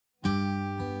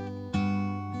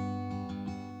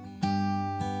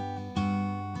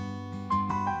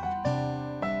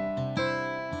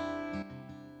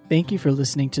Thank you for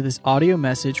listening to this audio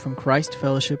message from Christ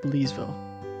Fellowship Leesville.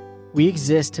 We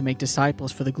exist to make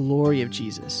disciples for the glory of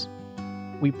Jesus.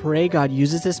 We pray God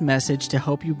uses this message to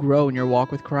help you grow in your walk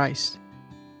with Christ.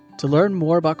 To learn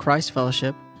more about Christ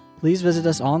Fellowship, please visit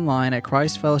us online at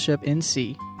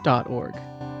christfellowshipnc.org.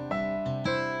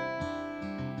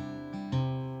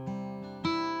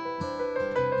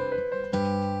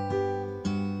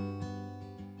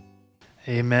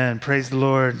 Amen. Praise the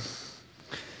Lord.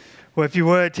 Well, if you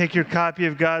would, take your copy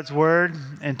of God's Word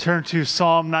and turn to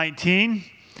Psalm 19.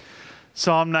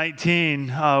 Psalm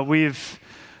 19. We've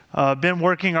been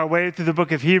working our way through the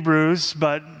book of Hebrews,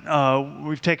 but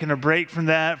we've taken a break from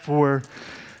that for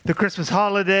the Christmas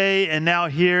holiday, and now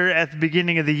here at the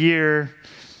beginning of the year,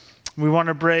 we want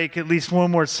to break at least one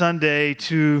more Sunday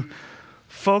to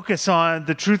focus on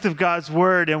the truth of God's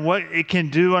Word and what it can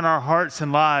do in our hearts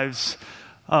and lives.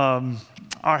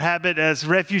 Our habit as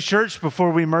Refuge Church,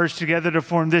 before we merged together to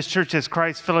form this church as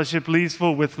Christ Fellowship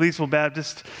Leesville with Leesville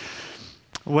Baptist,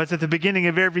 was at the beginning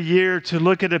of every year to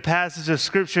look at a passage of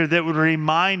Scripture that would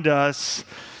remind us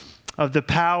of the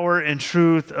power and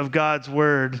truth of God's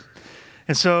Word.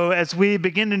 And so as we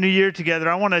begin the new year together,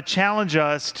 I want to challenge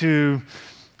us to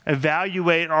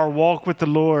evaluate our walk with the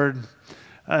Lord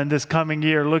in this coming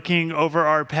year, looking over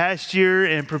our past year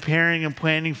and preparing and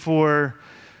planning for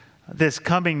this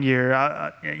coming year.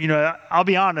 I'll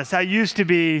be honest, I used to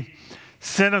be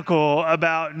cynical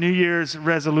about New Year's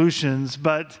resolutions,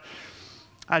 but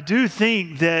I do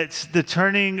think that the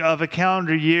turning of a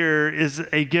calendar year is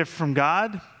a gift from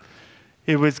God.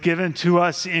 It was given to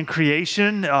us in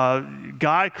creation.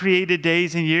 God created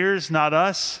days and years, not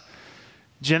us.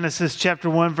 Genesis chapter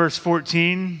 1, verse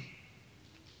 14.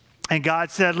 And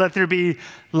God said, "Let there be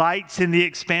lights in the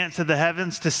expanse of the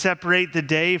heavens to separate the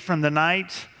day from the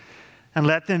night. And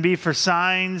let them be for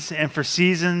signs and for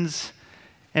seasons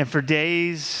and for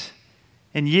days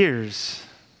and years."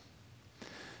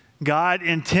 God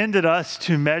intended us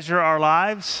to measure our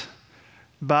lives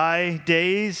by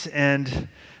days and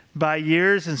by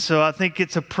years. And so I think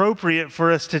it's appropriate for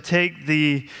us to take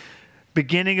the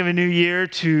beginning of a new year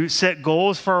to set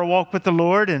goals for our walk with the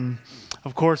Lord. And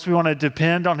of course, we want to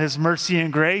depend on His mercy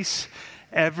and grace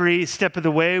every step of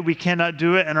the way. We cannot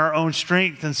do it in our own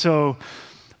strength. And so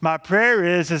my prayer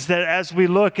is that as we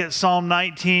look at Psalm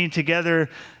 19 together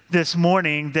this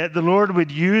morning, that the Lord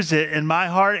would use it in my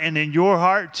heart and in your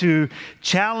heart to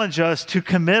challenge us to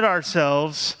commit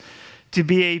ourselves to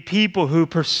be a people who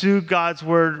pursue God's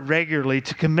Word regularly,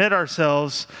 to commit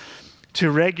ourselves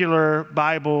to regular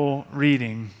Bible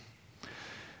reading.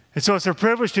 And so it's a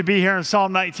privilege to be here in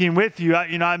Psalm 19 with you.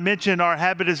 I mentioned our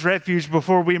habit as Refuge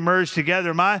before we merged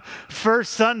together. My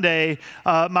first Sunday,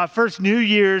 my first New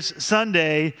Year's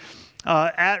Sunday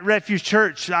at Refuge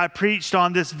Church, I preached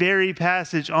on this very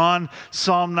passage on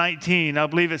Psalm 19. I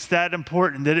believe it's that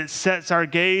important that it sets our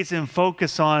gaze and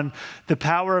focus on the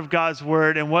power of God's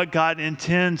Word and what God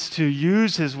intends to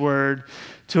use His Word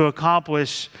to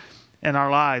accomplish in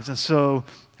our lives. And so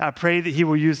I pray that He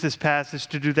will use this passage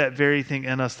to do that very thing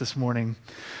in us this morning.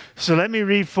 So let me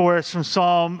read for us from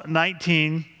Psalm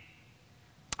 19.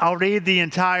 I'll read the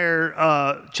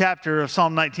entire chapter of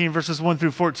Psalm 19, verses 1 through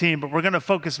 14, but we're going to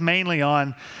focus mainly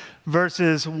on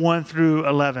verses 1 through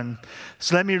 11.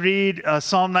 So let me read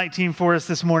Psalm 19 for us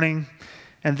this morning,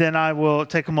 and then I will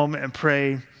take a moment and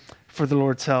pray for the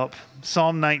Lord's help.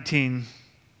 Psalm 19.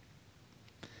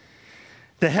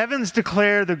 The heavens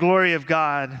declare the glory of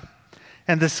God,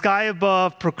 and the sky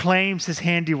above proclaims His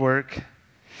handiwork.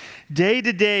 Day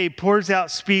to day pours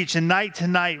out speech, and night to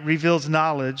night reveals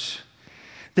knowledge.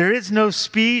 There is no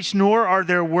speech, nor are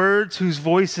there words whose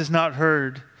voice is not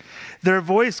heard. Their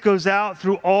voice goes out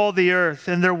through all the earth,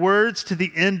 and their words to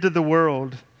the end of the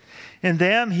world. In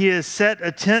them He has set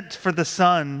a tent for the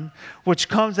sun, which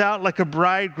comes out like a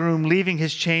bridegroom leaving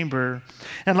his chamber,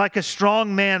 and like a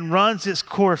strong man runs its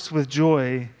course with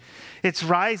joy. Its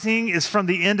rising is from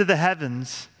the end of the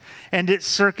heavens, and its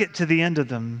circuit to the end of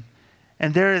them,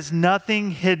 and there is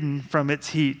nothing hidden from its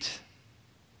heat.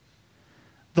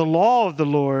 The law of the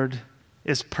Lord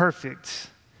is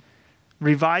perfect,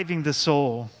 reviving the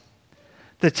soul.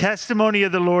 The testimony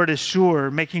of the Lord is sure,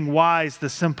 making wise the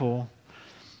simple.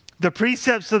 The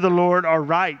precepts of the Lord are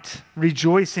right,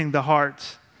 rejoicing the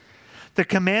heart. The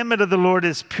commandment of the Lord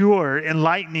is pure,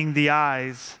 enlightening the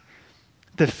eyes.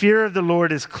 The fear of the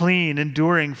Lord is clean,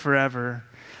 enduring forever.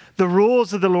 The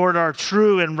rules of the Lord are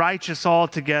true and righteous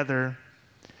altogether.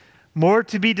 More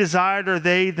to be desired are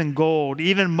they than gold,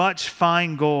 even much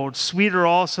fine gold, sweeter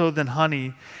also than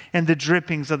honey and the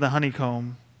drippings of the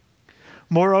honeycomb.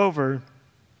 Moreover,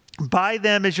 by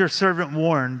them is your servant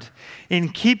warned. In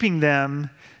keeping them,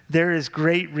 there is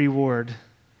great reward.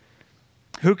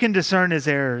 Who can discern his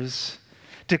errors?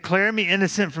 Declare me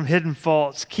innocent from hidden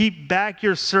faults. Keep back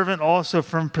your servant also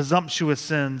from presumptuous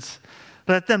sins.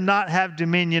 Let them not have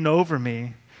dominion over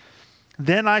me.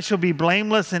 Then I shall be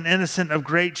blameless and innocent of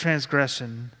great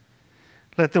transgression.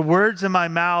 Let the words of my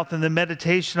mouth and the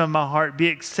meditation of my heart be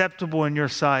acceptable in your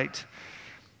sight,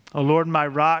 O Lord, my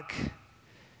rock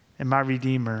and my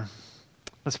redeemer.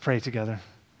 Let's pray together.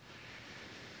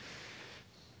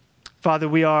 Father,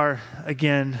 we are,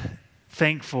 again,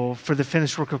 thankful for the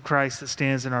finished work of Christ that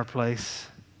stands in our place.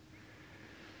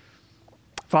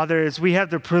 Father, as we have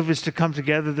the privilege to come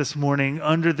together this morning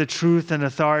under the truth and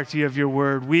authority of your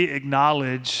word, we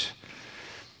acknowledge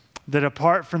that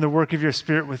apart from the work of your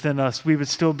Spirit within us, we would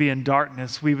still be in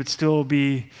darkness. We would still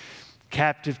be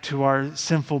captive to our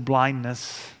sinful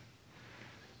blindness.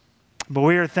 But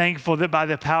we are thankful that by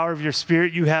the power of your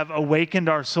Spirit, you have awakened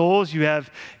our souls. You have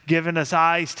given us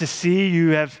eyes to see.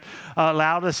 You have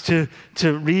allowed us to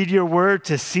read your word,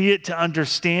 to see it, to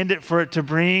understand it, for it to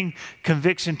bring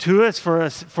conviction to us, for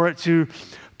it to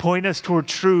point us toward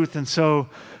truth. And so,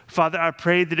 Father, I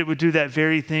pray that it would do that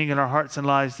very thing in our hearts and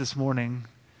lives this morning.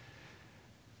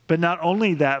 But not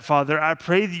only that, Father, I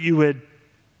pray that you would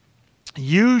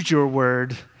use your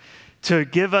word to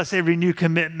give us a renewed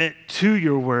commitment to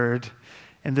your word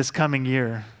in this coming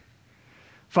year.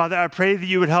 Father, I pray that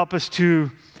you would help us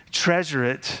to treasure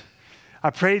it. I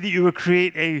pray that you would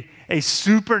create a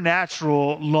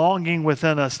supernatural longing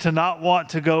within us to not want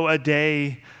to go a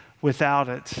day without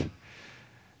it.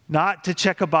 Not to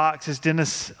check a box, as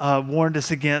Dennis warned us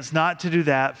against, not to do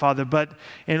that, Father, but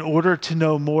in order to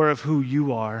know more of who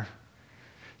you are,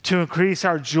 to increase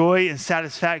our joy and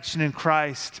satisfaction in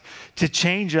Christ, to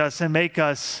change us and make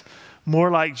us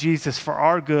more like Jesus for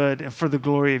our good and for the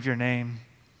glory of your name.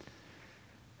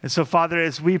 And so, Father,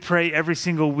 as we pray every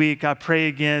single week, I pray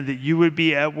again that you would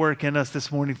be at work in us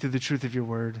this morning through the truth of your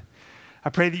word. I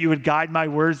pray that you would guide my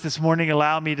words this morning,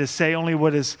 allow me to say only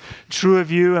what is true of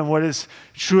you and what is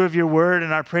true of your word,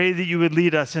 and I pray that you would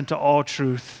lead us into all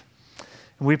truth.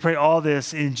 And we pray all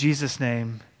this in Jesus'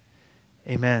 name.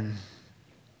 Amen.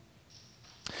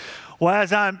 Well,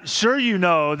 as I'm sure you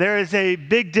know, there is a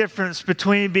big difference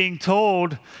between being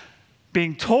told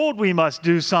we must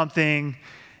do something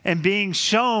and being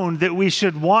shown that we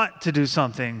should want to do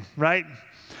something, right?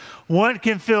 One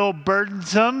can feel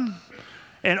burdensome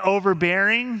and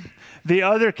overbearing. The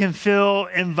other can feel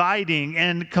inviting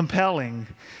and compelling,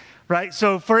 right?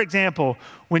 So, for example,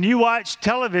 when you watch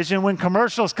television, when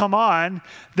commercials come on,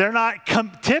 they're not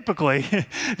typically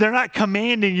they're not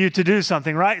commanding you to do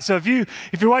something, right? So if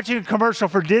you're watching a commercial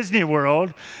for Disney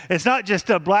World, it's not just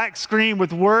a black screen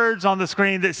with words on the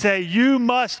screen that say you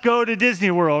must go to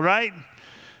Disney World, right?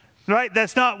 Right?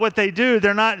 That's not what they do.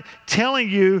 They're not telling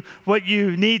you what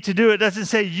you need to do. It doesn't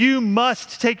say you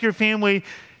must take your family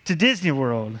to Disney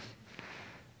World.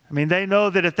 I mean, they know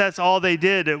that if that's all they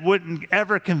did, it wouldn't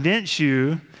ever convince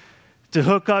you to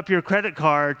hook up your credit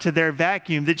card to their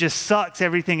vacuum that just sucks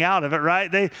everything out of it,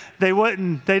 right? They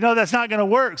wouldn't, they know that's not going to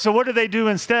work. So what do they do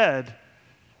instead?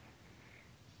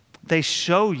 They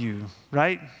show you,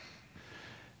 right?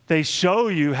 They show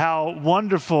you how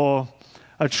wonderful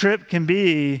a trip can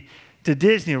be to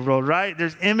Disney World, right?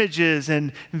 There's images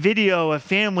and video of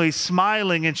families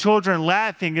smiling and children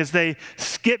laughing as they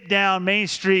skip down Main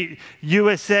Street,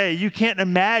 USA. You can't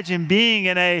imagine being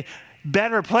in a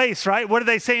better place, right? What do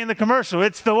they say in the commercial?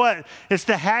 It's the what? It's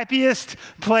the happiest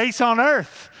place on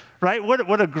earth, right?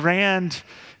 What a grand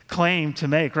claim to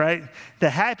make, right? The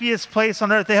happiest place on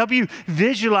earth. They help you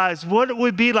visualize what it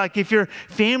would be like if your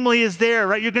family is there,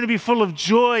 right? You're going to be full of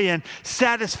joy and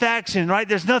satisfaction, right?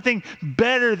 There's nothing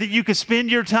better that you could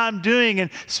spend your time doing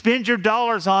and spend your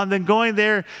dollars on than going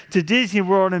there to Disney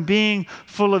World and being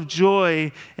full of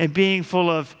joy and being full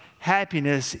of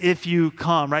happiness if you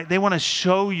come, right? They want to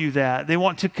show you that. They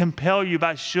want to compel you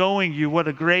by showing you what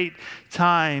a great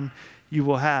time you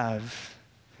will have.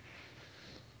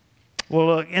 Well,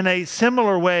 look, in a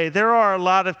similar way, there are a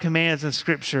lot of commands in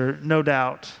Scripture, no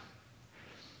doubt.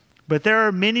 But there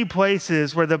are many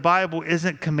places where the Bible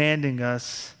isn't commanding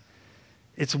us,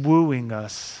 it's wooing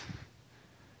us.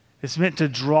 It's meant to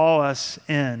draw us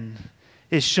in.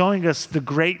 It's showing us the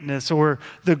greatness or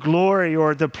the glory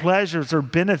or the pleasures or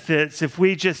benefits if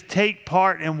we just take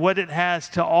part in what it has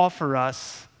to offer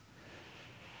us.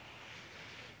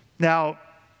 Now,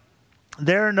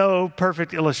 there are no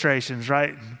perfect illustrations,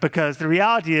 right? Because the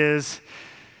reality is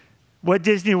what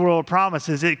Disney World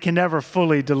promises, it can never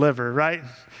fully deliver, right?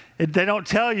 They don't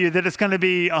tell you that it's going to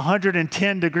be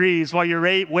 110 degrees while you're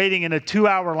waiting in a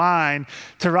 2-hour line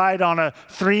to ride on a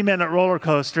 3-minute roller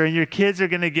coaster, and your kids are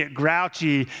going to get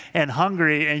grouchy and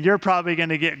hungry, and you're probably going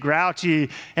to get grouchy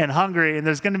and hungry, and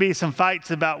there's going to be some fights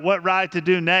about what ride to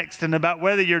do next and about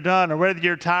whether you're done or whether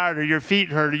you're tired or your feet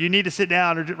hurt or you need to sit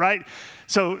down, or right?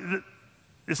 So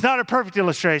it's not a perfect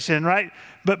illustration, right?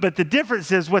 But the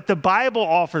difference is what the Bible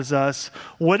offers us,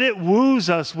 what it woos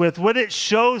us with, what it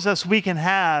shows us we can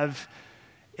have,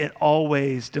 it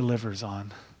always delivers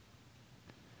on.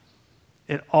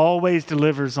 It always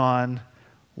delivers on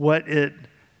what it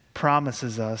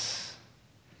promises us.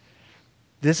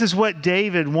 This is what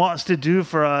David wants to do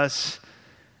for us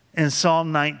in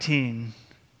Psalm 19.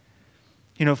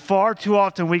 You know, far too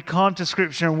often we come to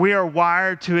Scripture and we are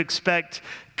wired to expect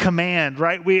command,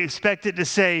 right? We expect it to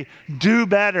say, do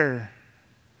better.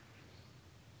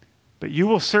 But you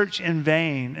will search in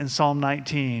vain in Psalm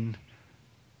 19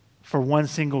 for one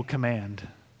single command.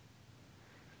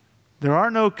 There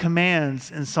are no commands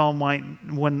in Psalm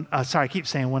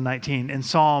 119. In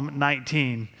Psalm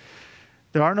 19.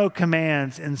 There are no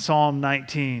commands in Psalm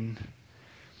 19.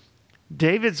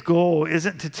 David's goal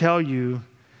isn't to tell you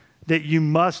that you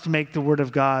must make the Word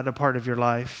of God a part of your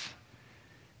life.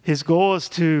 His goal is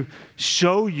to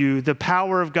show you the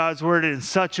power of God's Word in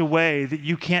such a way that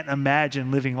you can't imagine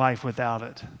living life without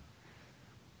it.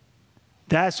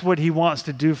 That's what he wants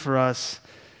to do for us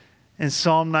in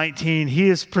Psalm 19. He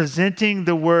is presenting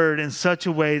the Word in such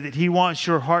a way that he wants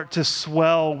your heart to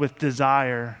swell with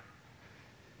desire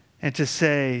and to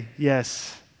say,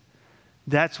 yes,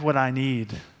 that's what I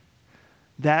need.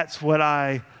 That's what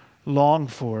I long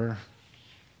for.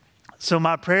 So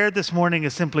my prayer this morning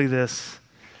is simply this,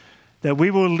 that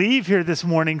we will leave here this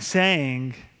morning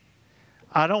saying,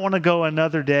 I don't want to go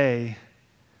another day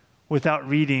without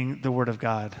reading the Word of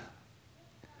God.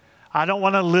 I don't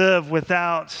want to live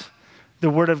without the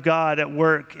Word of God at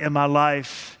work in my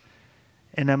life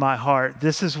and in my heart.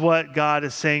 This is what God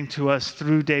is saying to us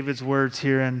through David's words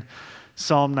here in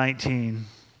Psalm 19.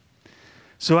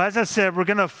 So as I said, we're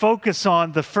going to focus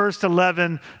on the first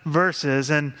 11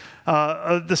 verses. And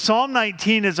the Psalm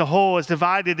 19 as a whole is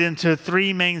divided into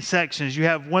 3 main sections. You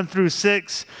have 1 through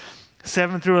 6,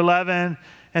 7 through 11,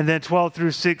 and then 12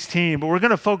 through 16. But we're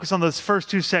going to focus on those first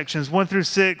 2 sections, 1 through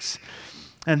 6,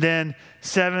 and then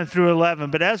 7 through 11.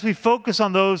 But as we focus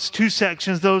on those 2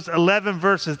 sections, those 11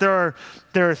 verses, there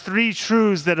are 3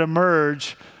 truths that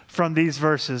emerge from these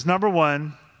verses. Number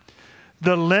 1,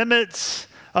 the limits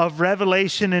of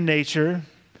revelation in nature,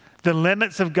 the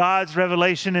limits of God's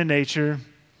revelation in nature.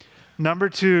 Number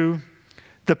 2,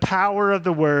 the power of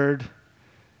the Word.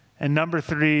 And number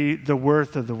 3, the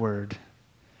worth of the Word.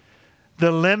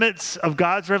 The limits of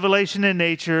God's revelation in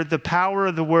nature, the power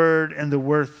of the Word, and the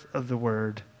worth of the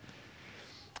Word.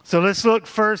 So let's look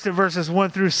first at verses 1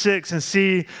 through 6 and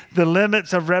see the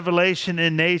limits of revelation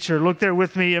in nature. Look there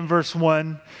with me in verse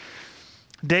 1.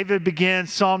 David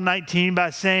begins Psalm 19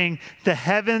 by saying, the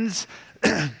heavens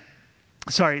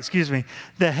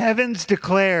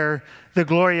declare the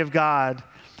glory of God,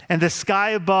 and the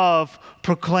sky above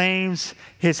proclaims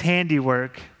his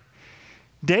handiwork.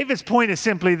 David's point is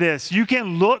simply this. You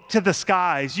can look to the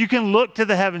skies. You can look to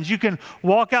the heavens. You can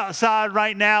walk outside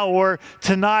right now or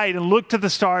tonight and look to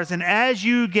the stars. And as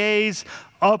you gaze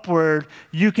upward,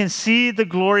 you can see the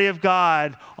glory of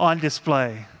God on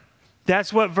display.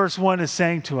 That's what verse 1 is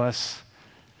saying to us.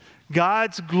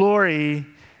 God's glory,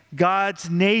 God's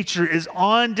nature is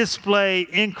on display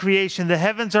in creation. The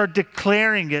heavens are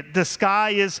declaring it. The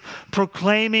sky is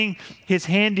proclaiming his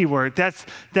handiwork.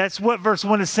 That's what verse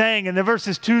 1 is saying. And the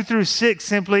verses 2 through 6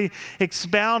 simply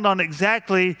expound on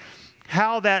exactly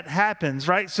how that happens,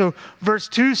 right? So verse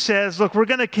 2 says, look, we're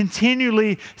going to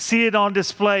continually see it on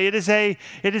display. It is a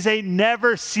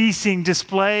never ceasing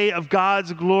display of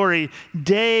God's glory.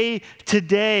 Day to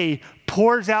day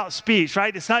pours out speech,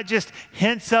 right? It's not just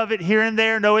hints of it here and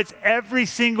there. No, it's every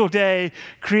single day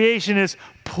creation is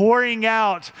pouring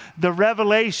out the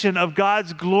revelation of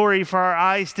God's glory for our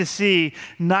eyes to see.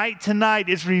 Night to night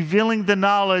is revealing the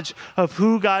knowledge of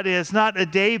who God is. Not a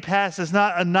day passes,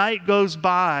 not a night goes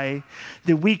by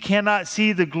that we cannot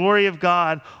see the glory of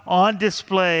God on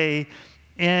display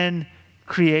in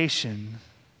creation.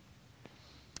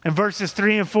 And verses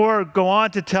 3 and 4 go on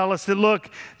to tell us that,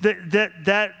 look,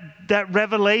 that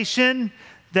revelation,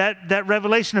 that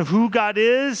revelation of who God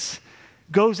is,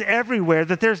 goes everywhere,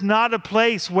 that there's not a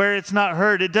place where it's not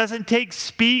heard. It doesn't take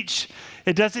speech,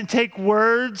 it doesn't take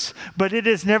words, but it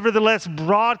is nevertheless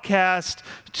broadcast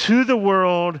to the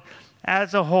world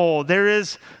as a whole. There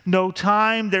is no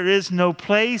time, there is no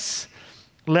place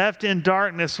left in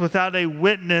darkness without a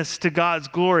witness to God's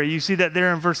glory. You see that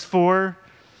there in verse 4.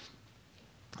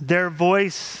 Their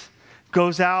voice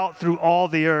goes out through all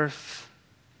the earth,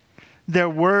 their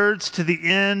words to the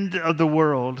end of the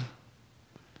world.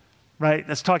 Right?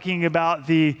 That's talking about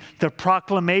the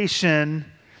proclamation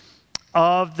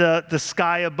of the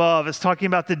sky above. It's talking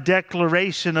about the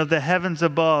declaration of the heavens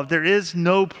above. There is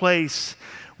no place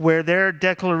where their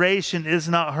declaration is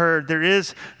not heard. There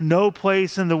is no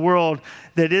place in the world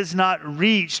that is not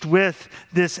reached with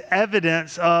this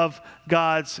evidence of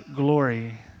God's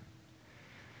glory.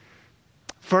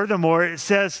 Furthermore, it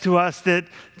says to us that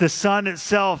the sun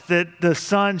itself, that the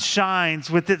sun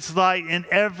shines with its light in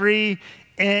every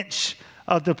inch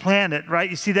of the planet, right?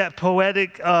 You see that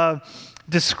poetic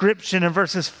description in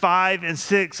verses 5 and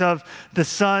 6 of the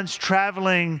sun's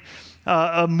traveling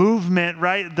a movement,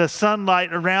 right? The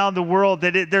sunlight around the world,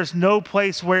 that there's no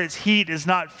place where its heat is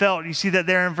not felt. You see that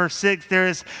there in verse 6, there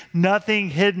is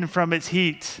nothing hidden from its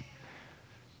heat.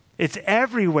 It's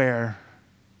everywhere.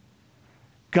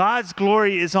 God's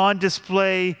glory is on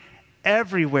display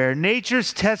everywhere.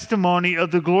 Nature's testimony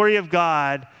of the glory of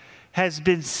God has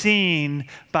been seen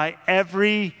by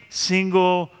every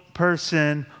single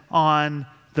person on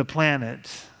the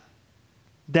planet.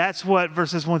 That's what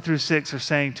verses 1 through 6 are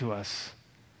saying to us.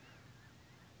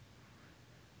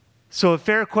 So a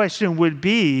fair question would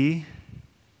be,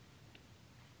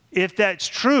 if that's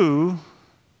true,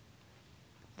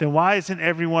 then why isn't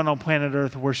everyone on planet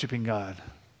Earth worshiping God?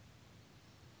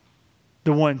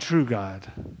 The one true God.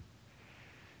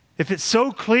 If it's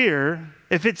so clear,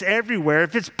 if it's everywhere,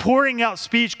 if it's pouring out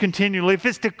speech continually, if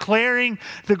it's declaring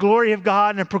the glory of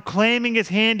God and proclaiming His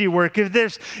handiwork,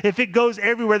 if it goes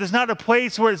everywhere, there's not a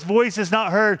place where its voice is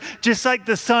not heard, just like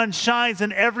the sun shines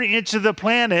in every inch of the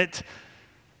planet,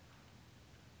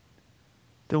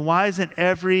 then why isn't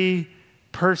every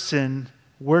person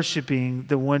worshiping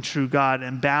the one true God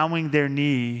and bowing their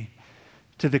knee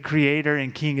to the Creator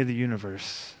and King of the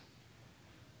universe?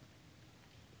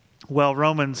 Well,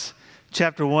 Romans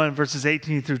chapter 1, verses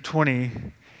 18 through 20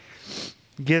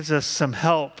 gives us some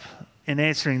help in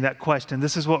answering that question.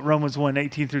 This is what Romans 1,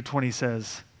 18 through 20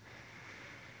 says.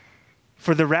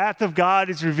 For the wrath of God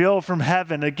is revealed from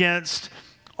heaven against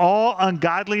all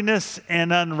ungodliness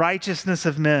and unrighteousness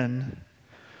of men,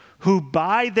 who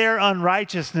by their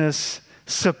unrighteousness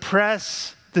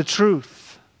suppress the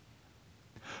truth.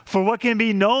 For what can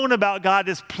be known about God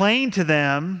is plain to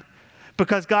them,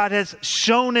 because God has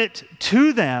shown it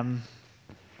to them.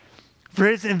 For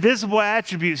His invisible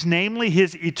attributes, namely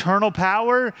His eternal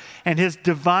power and His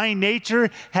divine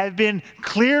nature, have been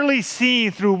clearly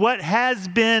seen through what has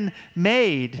been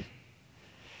made.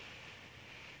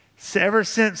 So ever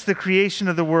since the creation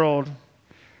of the world,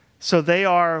 so they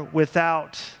are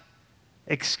without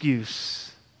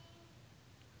excuse.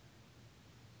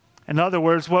 In other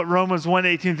words, what Romans 1,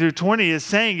 18 through 20 is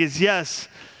saying is, yes,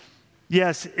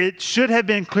 it should have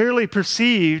been clearly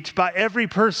perceived by every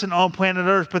person on planet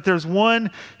Earth, but there's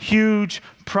one huge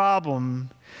problem,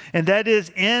 and that is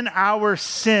in our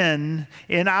sin,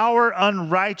 in our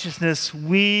unrighteousness,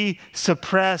 we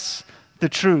suppress the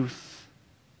truth.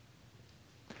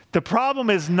 The problem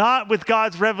is not with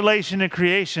God's revelation and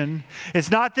creation.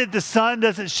 It's not that the sun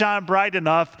doesn't shine bright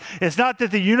enough. It's not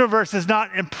that the universe is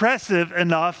not impressive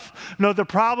enough. No, the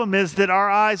problem is that our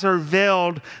eyes are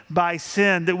veiled by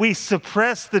sin, that we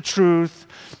suppress the truth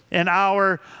in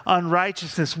our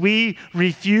unrighteousness. We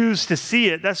refuse to see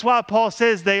it. That's why Paul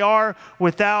says they are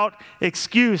without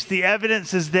excuse. The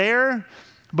evidence is there,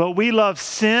 but we love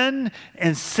sin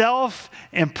and self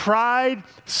and pride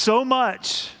so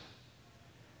much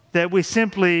that we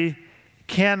simply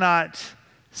cannot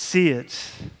see it.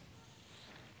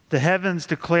 The heavens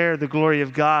declare the glory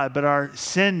of God, but our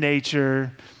sin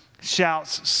nature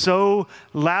shouts so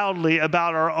loudly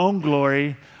about our own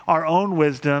glory, our own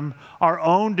wisdom, our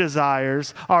own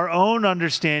desires, our own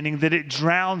understanding, that it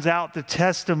drowns out the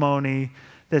testimony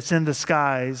that's in the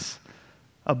skies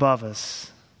above us.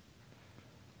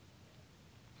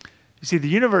 You see, the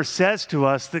universe says to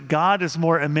us that God is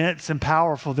more immense and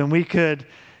powerful than we could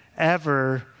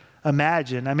ever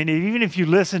imagine. I mean, even if you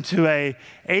listen to an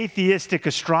atheistic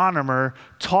astronomer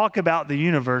talk about the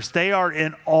universe, they are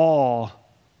in awe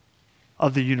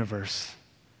of the universe.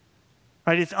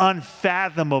 Right? It's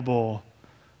unfathomable,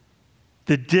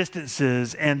 the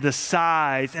distances and the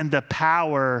size and the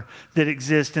power that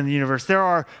exist in the universe. There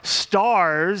are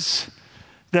stars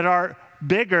that are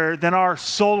bigger than our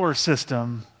solar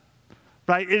system.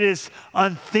 Right? It is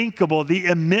unthinkable, the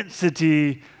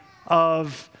immensity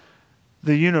of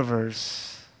the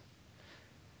universe.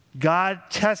 God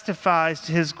testifies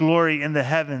to His glory in the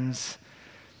heavens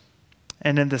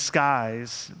and in the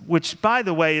skies, which, by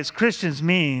the way, as Christians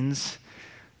means,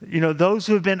 those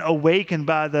who have been awakened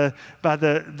by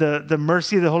the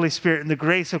mercy of the Holy Spirit and the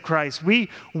grace of Christ,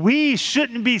 we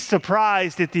shouldn't be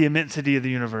surprised at the immensity of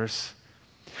the universe.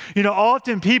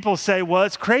 Often people say, well,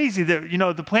 it's crazy that,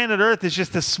 the planet Earth is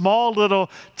just a small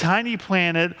little tiny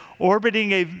planet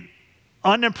orbiting a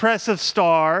unimpressive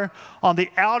star on the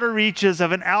outer reaches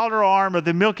of an outer arm of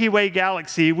the Milky Way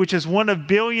galaxy, which is one of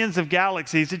billions of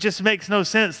galaxies. It just makes no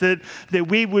sense that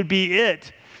we would be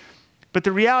it. But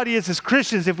the reality is, as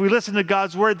Christians, if we listen to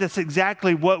God's word, that's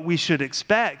exactly what we should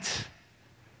expect.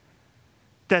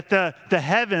 That the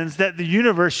heavens, that the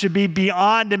universe should be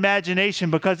beyond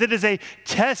imagination, because it is a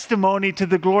testimony to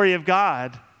the glory of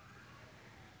God.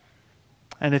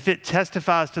 And if it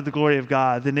testifies to the glory of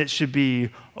God, then it should be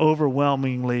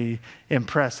overwhelmingly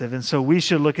impressive. And so we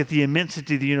should look at the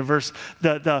immensity of the universe,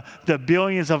 the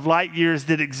billions of light years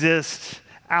that exist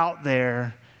out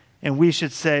there, and we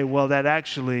should say, well, that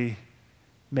actually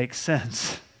makes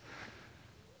sense,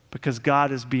 because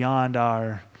God is beyond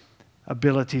our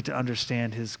ability to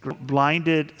understand. His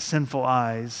blinded, sinful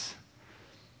eyes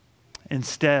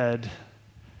instead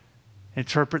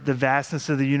interpret the vastness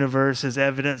of the universe as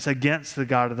evidence against the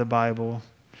God of the Bible.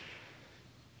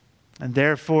 And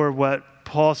therefore, what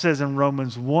Paul says in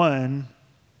Romans 1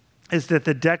 is that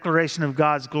the declaration of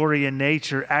God's glory in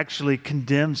nature actually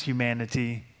condemns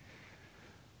humanity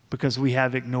because we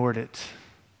have ignored it,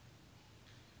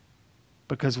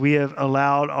 because we have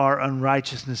allowed our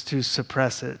unrighteousness to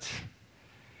suppress it.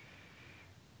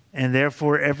 And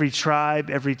therefore, every tribe,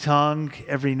 every tongue,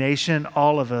 every nation,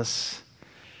 all of us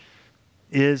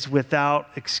is without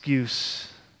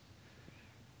excuse,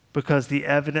 because the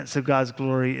evidence of God's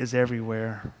glory is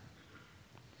everywhere.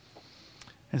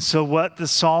 And so what the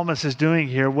psalmist is doing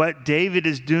here, what David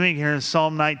is doing here in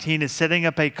Psalm 19, is setting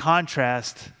up a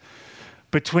contrast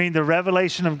between the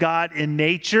revelation of God in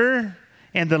nature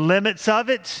and the limits of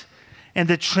it, and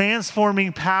the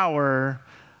transforming power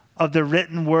of the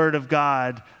written word of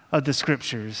God, of the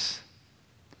scriptures.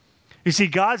 You see,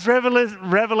 God's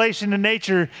revelation in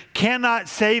nature cannot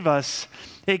save us.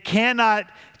 It cannot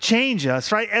change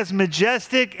us, right? As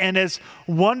majestic and as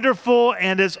wonderful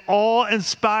and as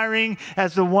awe-inspiring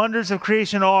as the wonders of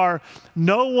creation are,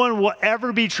 no one will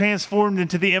ever be transformed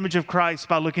into the image of Christ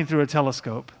by looking through a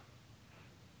telescope.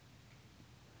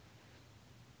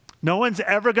 No one's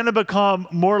ever going to become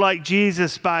more like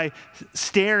Jesus by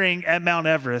staring at Mount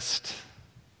Everest.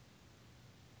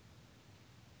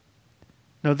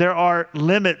 No, there are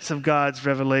limits of God's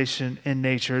revelation in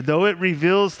nature. Though it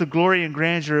reveals the glory and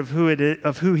grandeur of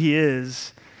who He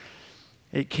is,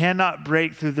 it cannot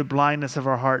break through the blindness of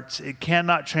our hearts. It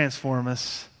cannot transform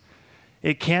us.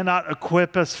 It cannot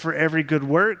equip us for every good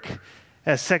work.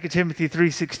 As 2 Timothy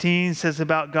 3:16 says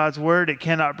about God's word, it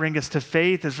cannot bring us to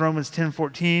faith, as Romans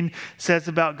 10:14 says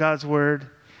about God's word.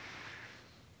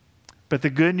 But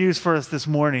the good news for us this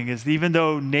morning is, even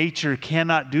though nature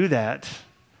cannot do that,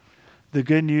 the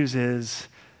good news is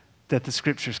that the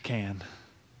scriptures can.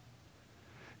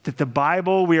 That the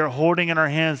Bible we are holding in our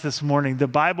hands this morning, the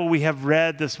Bible we have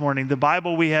read this morning, the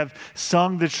Bible we have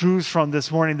sung the truths from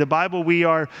this morning, the Bible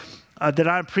that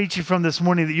I'm preaching from this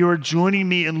morning, that you are joining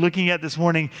me in looking at this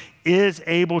morning, is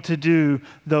able to do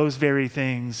those very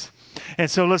things. And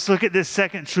so let's look at this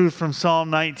second truth from Psalm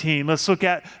 19. Let's look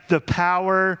at the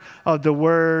power of the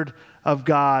Word of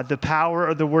God, the power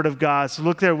of the Word of God. So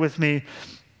look there with me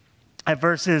at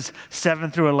verses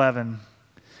 7 through 11.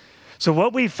 So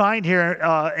what we find here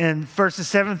in verses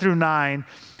 7 through 9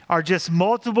 are just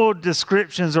multiple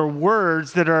descriptions or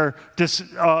words that are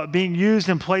being used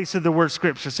in place of the word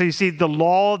scripture. So you see the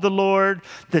law of the Lord,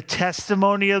 the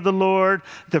testimony of the Lord,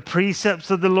 the precepts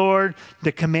of the Lord,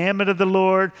 the commandment of the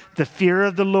Lord, the fear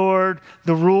of the Lord,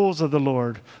 the rules of the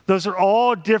Lord. Those are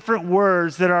all different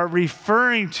words that are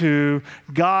referring to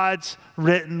God's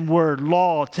written word: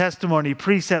 law, testimony,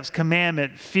 precepts,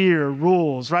 commandment, fear,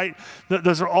 rules, right?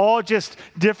 Those are all just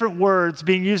different words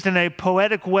being used in a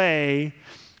poetic way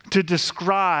to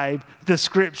describe the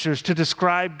scriptures, to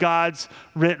describe God's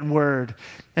written word.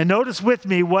 And notice with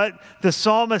me what the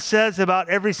psalmist says about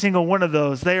every single one of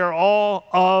those. They are all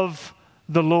of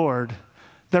the Lord.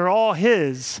 They're all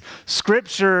His.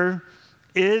 Scripture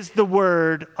is the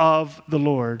word of the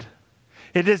Lord.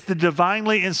 It is the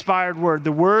divinely inspired word.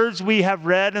 The words we have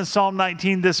read in Psalm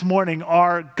 19 this morning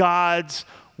are God's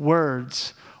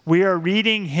words. We are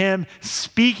reading Him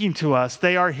speaking to us.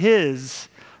 They are His.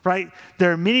 Right?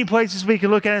 There are many places we can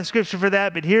look at in Scripture for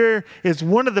that, but here is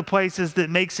one of the places that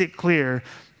makes it clear.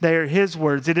 They are His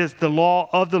words. It is the law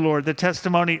of the Lord, the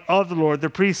testimony of the Lord, the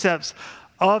precepts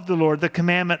of the Lord, the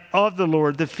commandment of the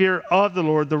Lord, the fear of the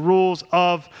Lord, the rules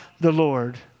of the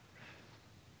Lord.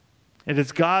 It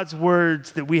is God's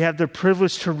words that we have the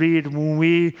privilege to read when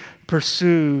we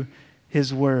pursue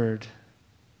his word.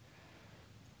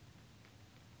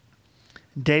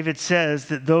 David says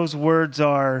that those words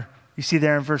are, you see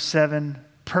there in verse 7,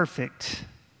 perfect,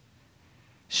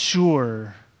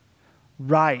 sure,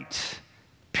 right,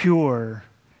 pure,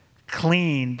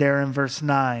 clean, there in verse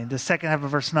 9. The second half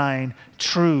of verse 9,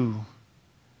 true.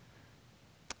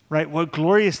 Right? What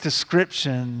glorious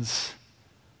descriptions.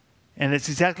 And it's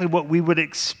exactly what we would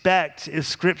expect if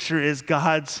Scripture is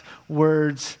God's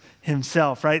words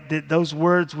himself, right? That those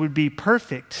words would be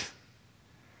perfect,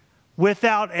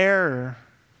 without error.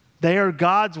 They are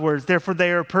God's words, therefore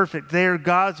they are perfect. They are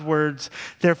God's words,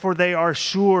 therefore they are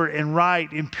sure and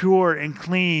right and pure and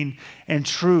clean and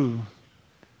true.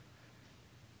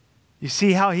 You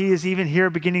see how he is even here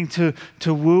beginning to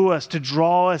woo us, to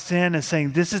draw us in and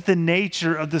saying, this is the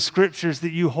nature of the Scriptures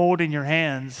that you hold in your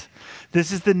hands.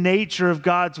 This is the nature of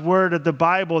God's word, of the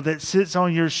Bible that sits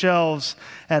on your shelves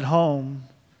at home.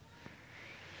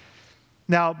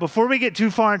 Now, before we get too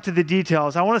far into the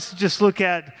details, I want us to just look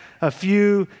at a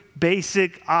few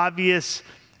basic, obvious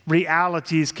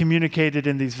realities communicated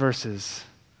in these verses.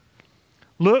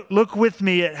 Look with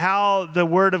me at how the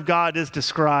Word of God is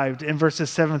described in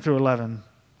verses 7 through 11.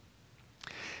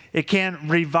 It can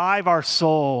revive our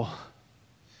soul.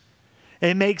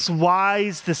 It makes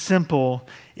wise the simple.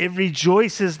 It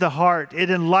rejoices the heart.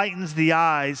 It enlightens the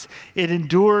eyes. It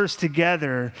endures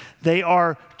together. They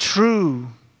are true.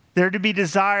 They're to be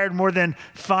desired more than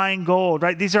fine gold,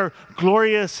 right? These are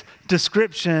glorious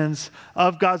descriptions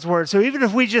of God's word. So even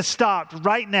if we just stopped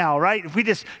right now, right? If we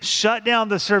just shut down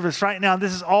the service right now,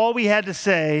 this is all we had to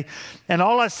say. And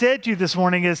all I said to you this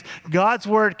morning is God's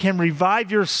word can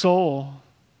revive your soul.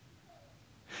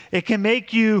 It can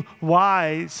make you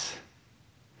wise.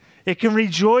 It can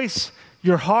rejoice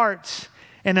your heart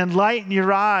and enlighten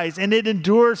your eyes. And it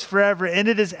endures forever. And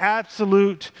it is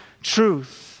absolute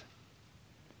truth.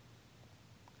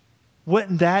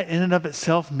 Wouldn't that in and of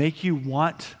itself make you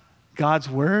want God's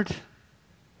word?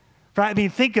 Right? I mean,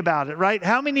 think about it, right?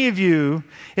 How many of you,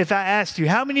 if I asked you,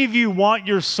 how many of you want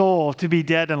your soul to be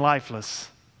dead and lifeless?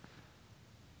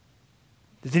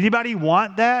 Does anybody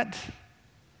want that?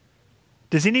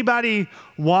 Does anybody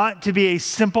want to be a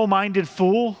simple-minded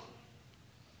fool?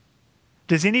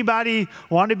 Does anybody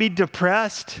want to be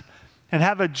depressed and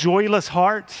have a joyless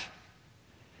heart?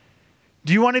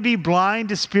 Do you want to be blind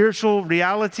to spiritual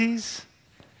realities?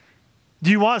 Do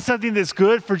you want something that's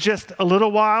good for just a little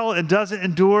while and doesn't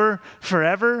endure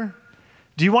forever?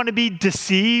 Do you want to be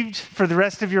deceived for the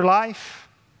rest of your life?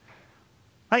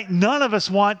 Right? None of us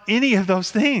want any of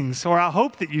those things, or I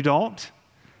hope that you don't.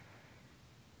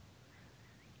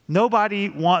 Nobody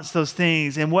wants those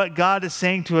things. And what God is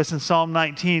saying to us in Psalm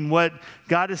 19, what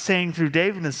God is saying through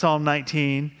David in Psalm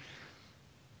 19,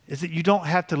 is that you don't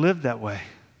have to live that way.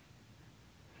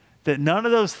 That none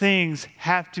of those things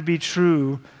have to be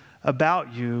true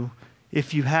about you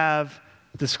if you have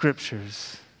the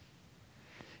Scriptures.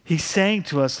 He's saying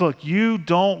to us, look, you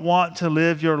don't want to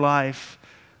live your life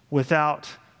without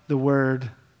the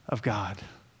Word of God.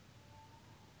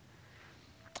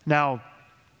 Now,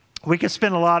 we could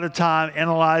spend a lot of time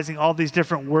analyzing all these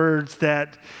different words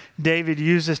that David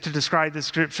uses to describe the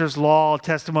Scriptures: law,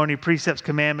 testimony, precepts,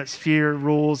 commandments, fear,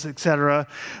 rules, etc.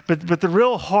 But the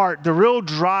real heart, the real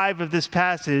drive of this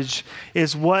passage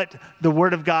is what the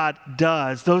Word of God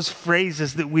does. Those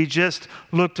phrases that we just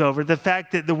looked over, the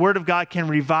fact that the Word of God can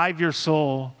revive your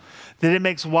soul, that it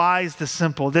makes wise the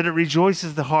simple, that it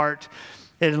rejoices the heart,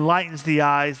 it enlightens the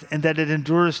eyes, and that it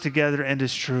endures together and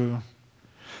is true.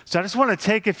 So I just want to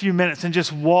take a few minutes and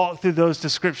just walk through those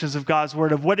descriptions of God's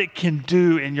word, of what it can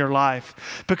do in your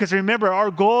life. Because remember, our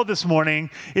goal this morning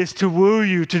is to woo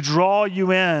you, to draw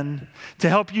you in, to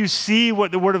help you see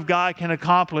what the Word of God can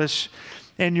accomplish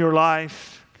in your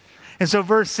life. And so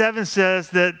verse 7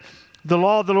 says that the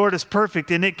law of the Lord is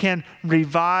perfect and it can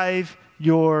revive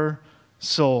your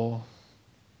soul.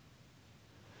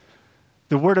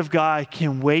 The Word of God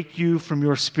can wake you from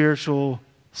your spiritual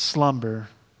slumber.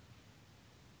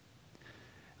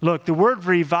 Look, the word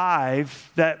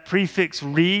revive, that prefix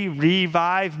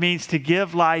revive, means to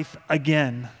give life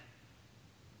again.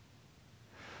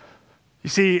 You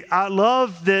see, I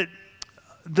love that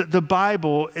the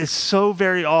Bible is so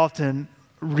very often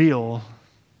real.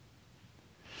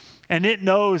 And it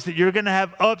knows that you're going to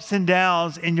have ups and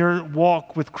downs in your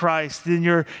walk with Christ, in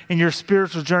your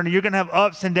spiritual journey. You're going to have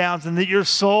ups and downs, and that your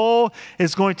soul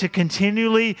is going to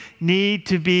continually need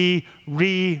to be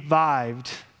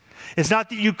revived. It's not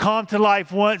that you come to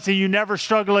life once and you never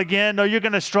struggle again. No, you're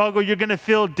going to struggle. You're going to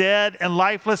feel dead and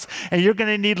lifeless, and you're going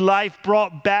to need life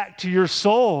brought back to your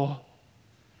soul.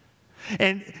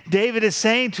 And David is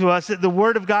saying to us that the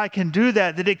Word of God can do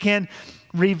that it can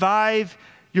revive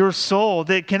your soul,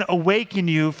 that it can awaken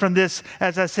you from this,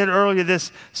 as I said earlier,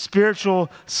 this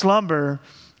spiritual slumber.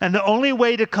 And the only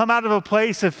way to come out of a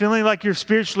place of feeling like you're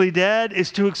spiritually dead is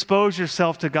to expose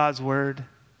yourself to God's Word.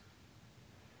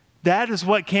 That is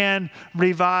what can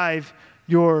revive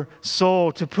your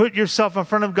soul, to put yourself in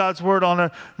front of God's Word on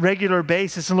a regular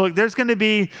basis. And look, there's going to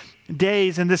be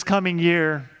days in this coming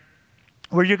year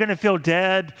where you're going to feel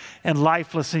dead and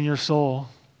lifeless in your soul.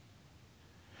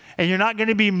 And you're not going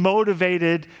to be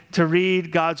motivated to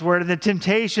read God's Word. And the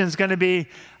temptation is going to be,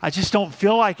 I just don't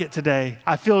feel like it today.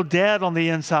 I feel dead on the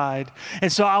inside. And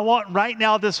so I want right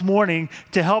now this morning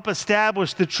to help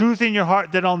establish the truth in your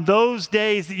heart that on those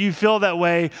days that you feel that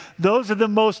way, those are the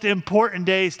most important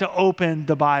days to open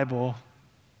the Bible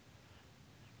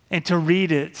and to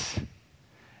read it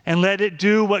and let it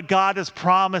do what God has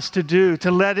promised to do,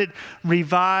 to let it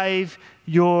revive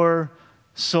your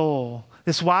soul.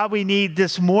 That's why we need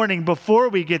this morning before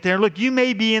we get there. Look, you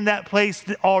may be in that place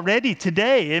already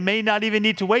today. It may not even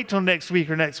need to wait till next week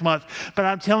or next month. But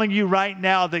I'm telling you right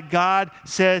now that God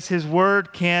says His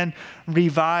Word can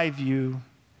revive you.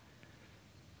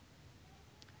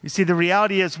 You see, the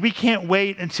reality is we can't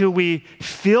wait until we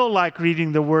feel like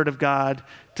reading the Word of God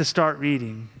to start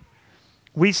reading.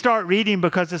 We start reading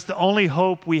because it's the only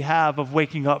hope we have of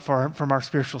waking up from our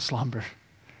spiritual slumber.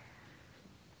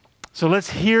 So let's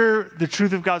hear the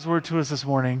truth of God's Word to us this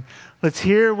morning. Let's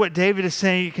hear what David is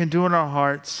saying it can do in our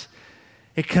hearts.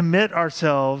 And commit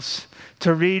ourselves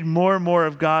to read more and more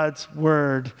of God's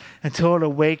Word until it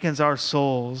awakens our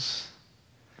souls.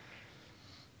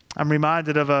 I'm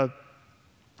reminded of a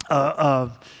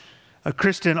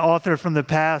Christian author from the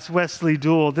past, Wesley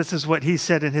Duell. This is what he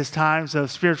said in his times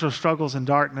of spiritual struggles and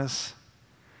darkness.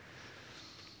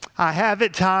 I have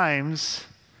at times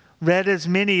read as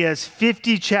many as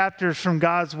 50 chapters from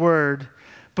God's Word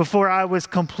before I was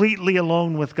completely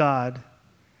alone with God.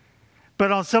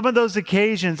 But on some of those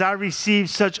occasions, I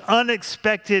received such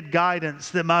unexpected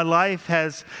guidance that my life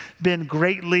has been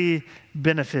greatly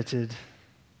benefited.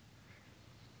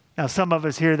 Now, some of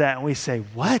us hear that and we say,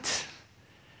 what?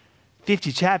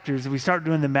 50 chapters? And we start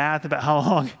doing the math about how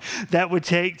long that would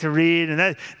take to read.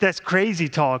 And that's crazy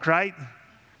talk, right?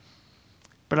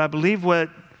 But I believe what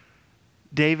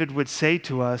David would say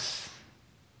to us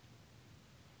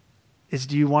is,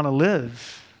 do you want to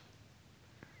live?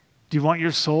 Do you want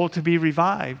your soul to be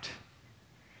revived?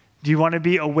 Do you want to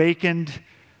be awakened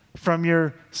from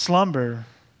your slumber?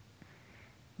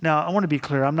 Now, I want to be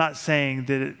clear. I'm not saying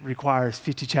that it requires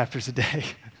 50 chapters a day,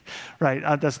 right?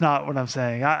 That's not what I'm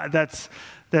saying.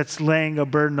 That's laying a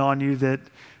burden on you that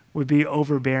would be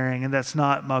overbearing, and that's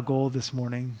not my goal this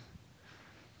morning.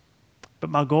 But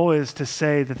my goal is to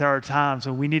say that there are times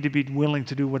when we need to be willing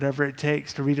to do whatever it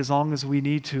takes to read as long as we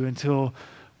need to until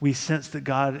we sense that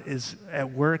God is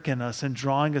at work in us and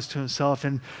drawing us to Himself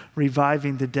and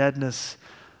reviving the deadness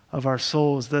of our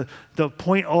souls. The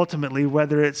point ultimately,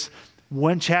 whether it's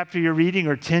one chapter you're reading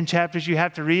or 10 chapters you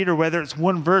have to read, or whether it's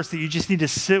one verse that you just need to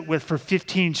sit with for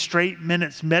 15 straight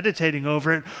minutes meditating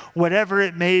over it, whatever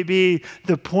it may be,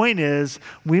 the point is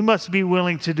we must be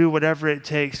willing to do whatever it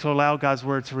takes to allow God's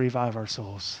Word to revive our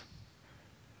souls.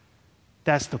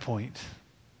 That's the point.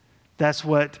 That's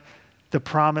what the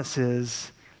promise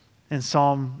is in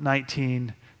Psalm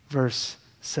 19, verse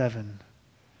 7.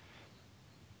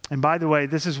 And by the way,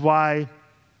 this is why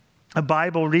a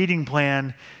Bible reading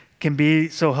plan can be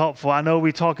so helpful. I know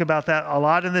we talk about that a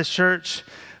lot in this church,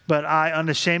 but I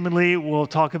unashamedly will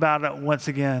talk about it once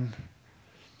again.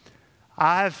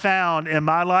 I have found in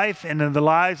my life and in the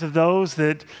lives of those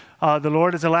that the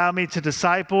Lord has allowed me to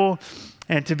disciple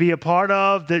and to be a part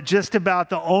of, that just about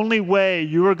the only way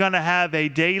you are going to have a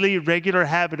daily, regular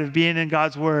habit of being in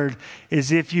God's Word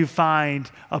is if you find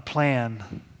a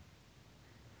plan.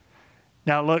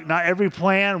 Now, look, not every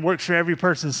plan works for every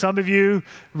person. Some of you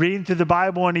reading through the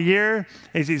Bible in a year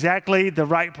is exactly the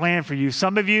right plan for you.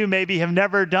 Some of you maybe have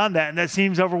never done that, and that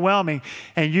seems overwhelming,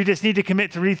 and you just need to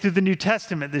commit to read through the New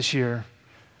Testament this year.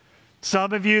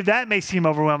 Some of you, that may seem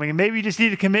overwhelming, and maybe you just need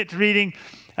to commit to reading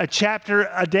a chapter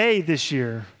a day this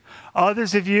year.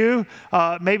 Others of you,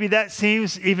 maybe that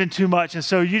seems even too much, and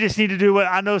so you just need to do what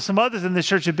I know some others in the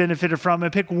church have benefited from,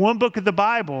 and pick one book of the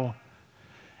Bible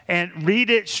and read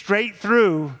it straight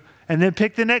through, and then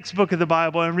pick the next book of the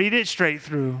Bible and read it straight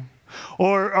through.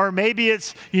 Or maybe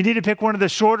it's you need to pick one of the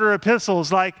shorter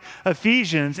epistles like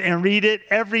Ephesians and read it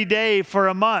every day for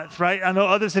a month, right? I know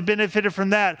others have benefited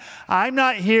from that. I'm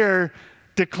not here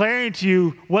declaring to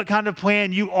you what kind of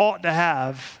plan you ought to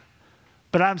have,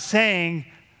 but I'm saying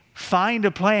find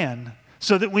a plan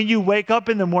so that when you wake up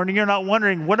in the morning, you're not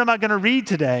wondering, what am I going to read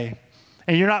today?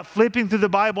 And you're not flipping through the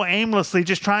Bible aimlessly,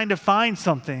 just trying to find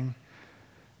something.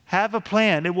 Have a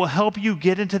plan. It will help you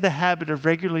get into the habit of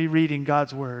regularly reading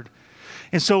God's word.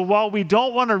 And so while we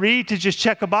don't want to read to just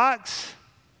check a box,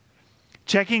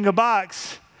 checking a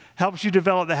box helps you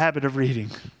develop the habit of reading.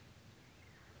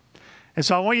 And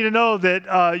so I want you to know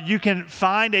that you can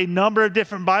find a number of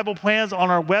different Bible plans on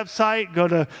our website. Go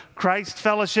to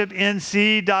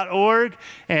christfellowshipnc.org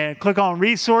and click on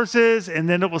resources, and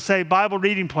then it will say Bible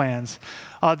reading plans.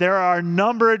 There are a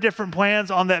number of different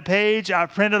plans on that page. I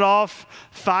printed off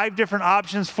 5 different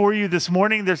options for you this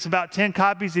morning. There's about 10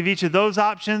 copies of each of those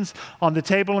options on the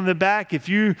table in the back. If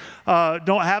you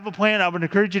don't have a plan, I would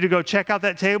encourage you to go check out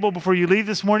that table before you leave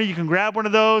this morning. You can grab one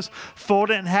of those,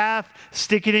 fold it in half,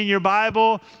 stick it in your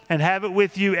Bible, and have it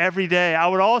with you every day. I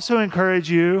would also encourage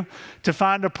you to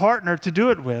find a partner to do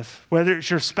it with, whether it's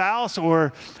your spouse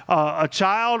or a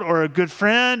child or a good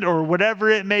friend or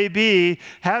whatever it may be.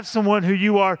 Have someone who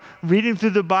you are reading through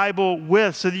the Bible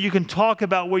with so that you can talk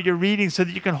about what you're reading, so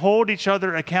that you can hold each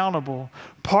other accountable.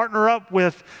 Partner up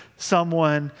with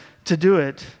someone to do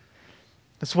it.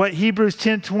 That's what Hebrews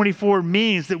 10:24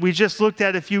 means, that we just looked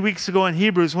at a few weeks ago in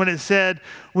Hebrews when it said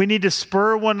we need to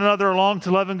spur one another along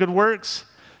to love and good works.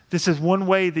 This is one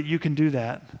way that you can do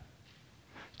that,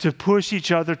 to push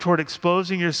each other toward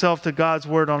exposing yourself to God's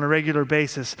word on a regular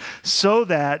basis so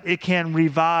that it can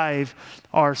revive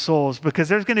our souls. Because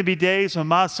there's going to be days when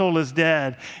my soul is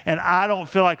dead and I don't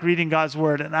feel like reading God's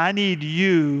word, and I need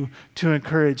you to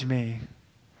encourage me.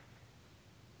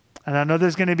 And I know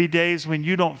there's going to be days when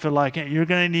you don't feel like it. You're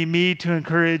going to need me to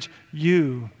encourage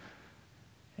you.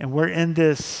 And we're in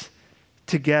this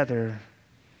together.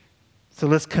 So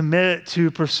let's commit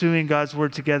to pursuing God's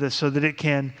word together so that it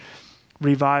can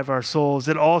revive our souls.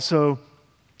 It also,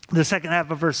 the second half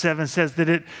of verse 7 says that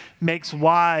it makes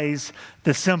wise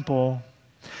the simple.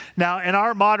 Now, in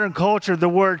our modern culture, the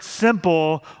word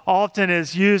simple often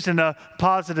is used in a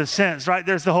positive sense, right?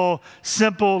 There's the whole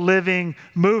simple living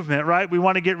movement, right? We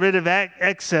want to get rid of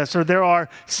excess, or there are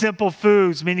simple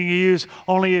foods, meaning you use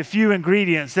only a few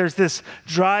ingredients. There's this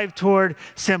drive toward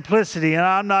simplicity, and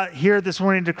I'm not here this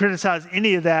morning to criticize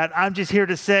any of that. I'm just here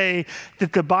to say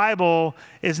that the Bible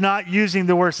is not using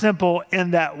the word simple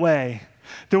in that way.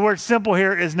 The word simple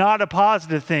here is not a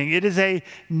positive thing. It is a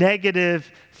negative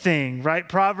thing, right?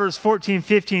 Proverbs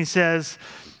 14:15 says,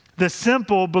 the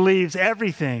simple believes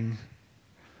everything,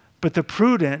 but the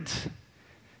prudent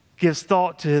gives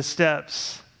thought to his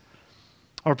steps.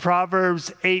 Or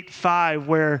Proverbs 8:5,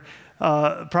 where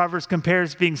Proverbs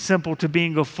compares being simple to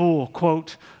being a fool.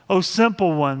 Quote, "O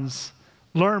simple ones,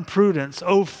 learn prudence.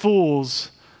 O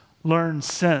fools, learn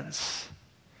sense."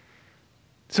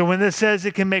 So when this says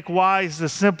it can make wise the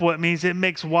simple, it means it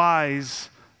makes wise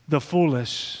the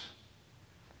foolish.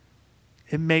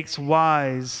 It makes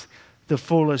wise the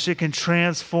foolish. It can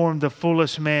transform the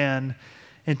foolish man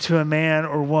into a man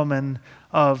or woman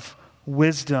of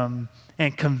wisdom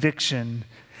and conviction.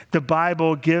 The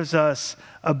Bible gives us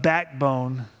a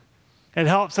backbone. It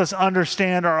helps us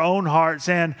understand our own hearts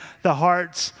and the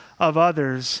hearts of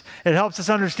others. It helps us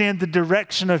understand the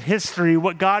direction of history,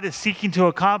 what God is seeking to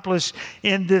accomplish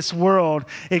in this world.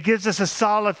 It gives us a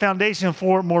solid foundation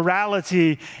for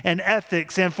morality and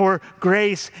ethics and for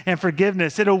grace and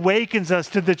forgiveness. It awakens us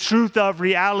to the truth of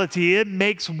reality. It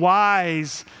makes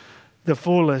wise the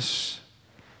foolish.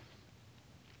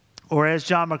 Or as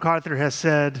John MacArthur has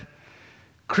said,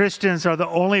 Christians are the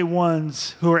only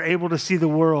ones who are able to see the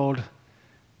world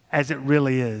as it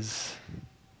really is.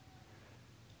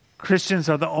 Christians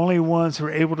are the only ones who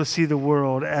are able to see the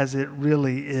world as it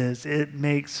really is. It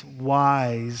makes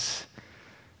wise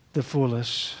the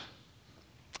foolish.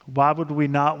 Why would we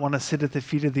not want to sit at the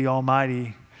feet of the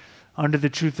Almighty under the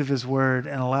truth of His word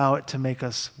and allow it to make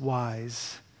us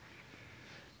wise?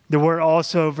 The word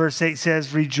also, verse 8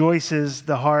 says, rejoices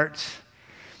the heart.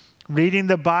 Reading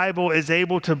the Bible is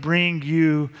able to bring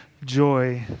you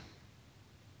joy.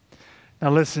 Now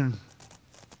listen,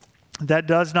 that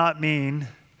does not mean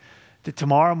that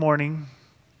tomorrow morning,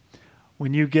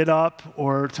 when you get up,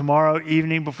 or tomorrow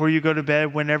evening before you go to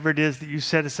bed, whenever it is that you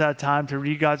set aside time to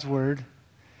read God's word,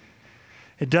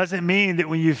 it doesn't mean that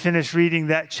when you finish reading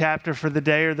that chapter for the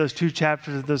day, or those 2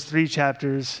 chapters, or those 3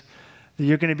 chapters, that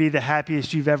you're going to be the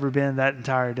happiest you've ever been that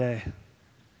entire day.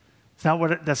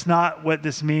 That's not what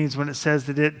this means when it says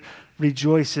that it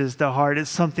rejoices the heart. It's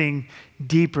something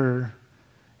deeper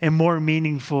and more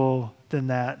meaningful than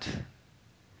that.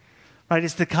 Right?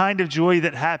 It's the kind of joy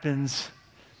that happens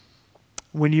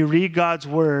when you read God's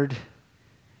word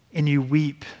and you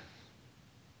weep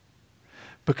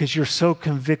because you're so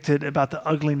convicted about the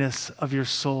ugliness of your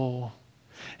soul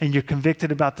and you're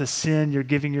convicted about the sin you're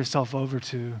giving yourself over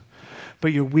to,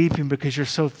 but you're weeping because you're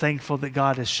so thankful that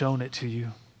God has shown it to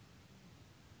you.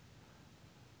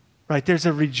 Right? There's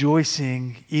a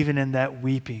rejoicing even in that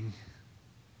weeping.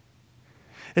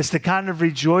 It's the kind of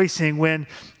rejoicing when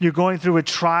you're going through a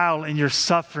trial and you're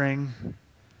suffering.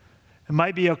 It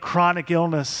might be a chronic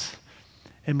illness.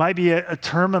 It might be a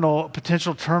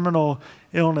potential terminal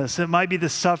illness. It might be the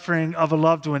suffering of a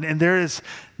loved one. And there is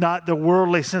not the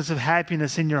worldly sense of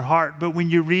happiness in your heart. But when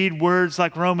you read words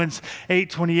like Romans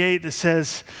 8:28 that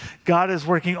says, God is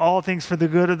working all things for the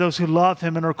good of those who love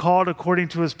him and are called according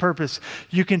to his purpose,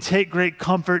 you can take great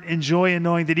comfort and joy in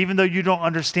knowing that even though you don't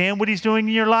understand what he's doing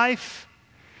in your life,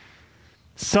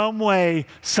 some way,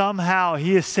 somehow,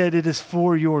 he has said it is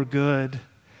for your good.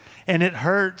 And it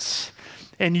hurts,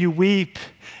 and you weep,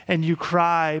 and you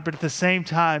cry, but at the same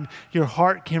time, your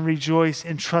heart can rejoice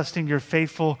in trusting your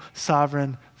faithful,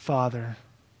 sovereign Father.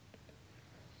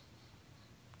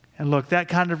 And look, that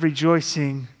kind of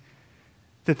rejoicing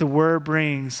that the Word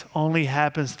brings only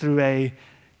happens through a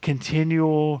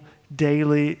continual,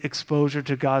 daily exposure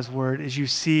to God's Word as you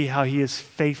see how he has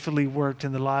faithfully worked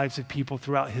in the lives of people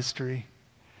throughout history.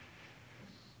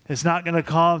 It's not going to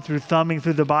come through thumbing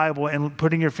through the Bible and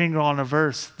putting your finger on a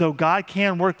verse. Though God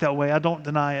can work that way, I don't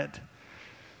deny it.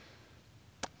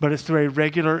 But it's through a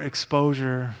regular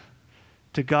exposure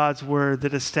to God's word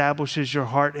that establishes your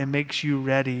heart and makes you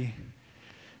ready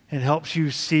and helps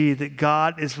you see that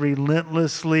God is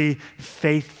relentlessly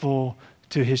faithful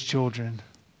to his children.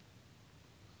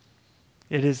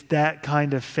 It is that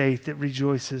kind of faith that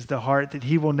rejoices the heart that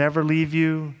he will never leave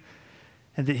you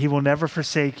and that he will never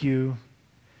forsake you,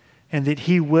 and that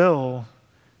he will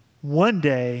one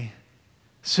day,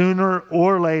 sooner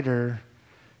or later,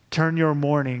 turn your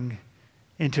mourning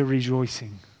into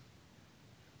rejoicing.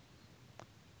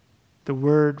 The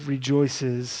word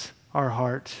rejoices our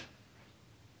heart.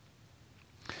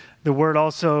 The word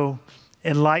also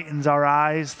enlightens our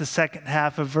eyes. The second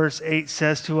half of verse 8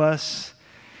 says to us,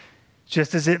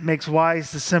 just as it makes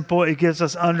wise the simple, it gives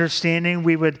us understanding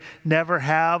we would never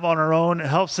have on our own. It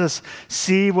helps us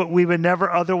see what we would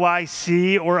never otherwise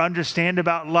see or understand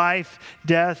about life,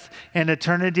 death, and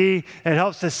eternity. It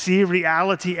helps us see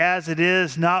reality as it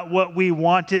is, not what we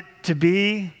want it to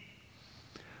be.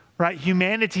 Right?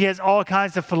 Humanity has all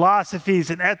kinds of philosophies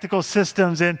and ethical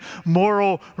systems and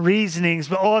moral reasonings,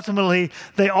 but ultimately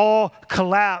they all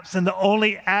collapse, and the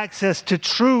only access to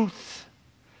truth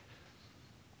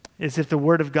is if the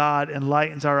Word of God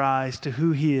enlightens our eyes to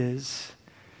who he is.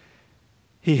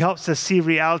 He helps us see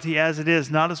reality as it is,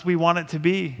 not as we want it to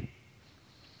be.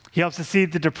 He helps us see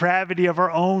the depravity of our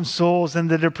own souls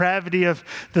and the depravity of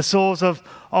the souls of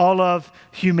all of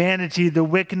humanity, the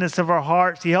wickedness of our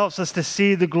hearts. He helps us to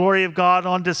see the glory of God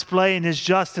on display in his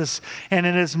justice and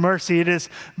in his mercy. It is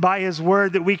by his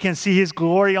word that we can see his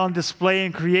glory on display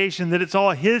in creation, that it's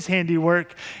all his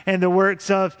handiwork and the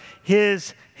works of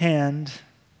his hand.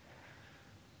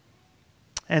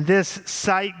 And this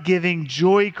sight-giving,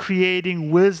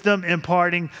 joy-creating,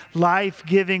 wisdom-imparting,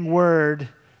 life-giving word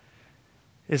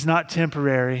is not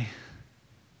temporary.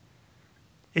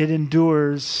 It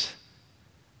endures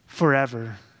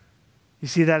forever. You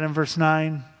see that in verse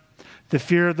 9? The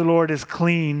fear of the Lord is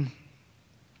clean,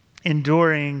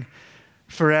 enduring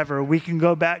forever. We can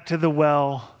go back to the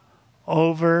well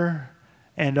over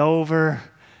and over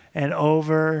and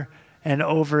over and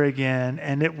over again,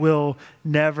 and it will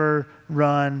never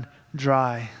run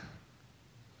dry.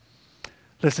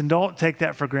 Listen, don't take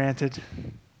that for granted.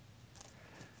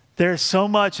 There's so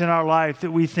much in our life that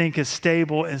we think is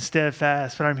stable and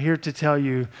steadfast, but I'm here to tell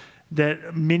you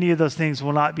that many of those things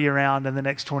will not be around in the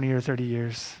next 20 or 30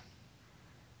 years.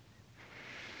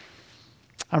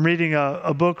 I'm reading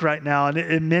a book right now, and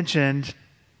it mentioned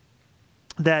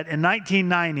that in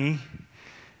 1990,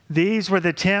 these were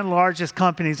the 10 largest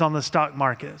companies on the stock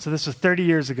market. So this was 30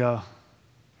 years ago.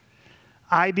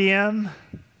 IBM,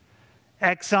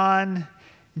 Exxon,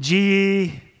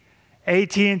 GE,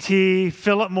 AT&T,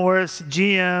 Philip Morris,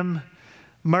 GM,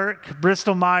 Merck,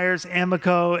 Bristol Myers,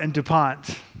 Amoco, and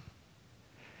DuPont.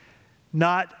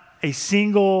 Not a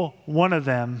single one of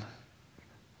them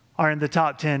are in the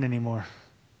top 10 anymore.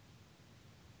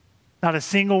 Not a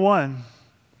single one.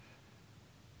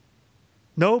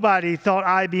 Nobody thought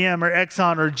IBM or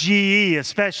Exxon or GE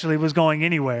especially was going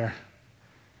anywhere.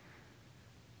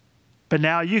 But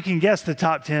now you can guess the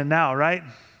top 10 now, right?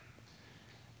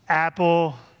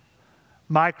 Apple,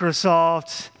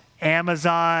 Microsoft,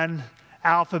 Amazon,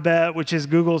 Alphabet, which is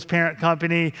Google's parent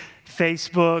company,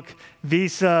 Facebook,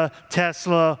 Visa,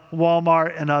 Tesla,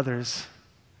 Walmart, and others.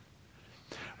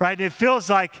 Right? It feels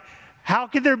like, how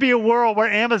could there be a world where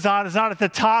Amazon is not at the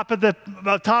top of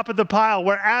the pile,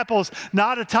 where Apple's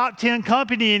not a top 10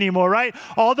 company anymore, right?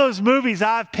 All those movies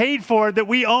I've paid for that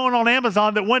we own on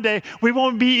Amazon that one day we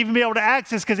won't even be able to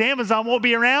access because Amazon won't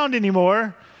be around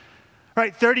anymore.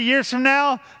 Right? 30 years from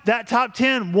now, that top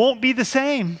 10 won't be the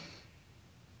same.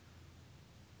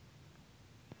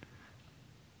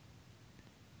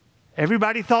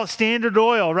 Everybody thought Standard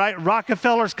Oil, right?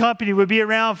 Rockefeller's company would be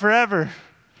around forever.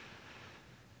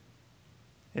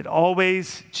 It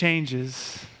always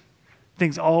changes.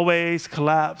 Things always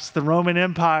collapse. The Roman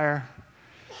Empire,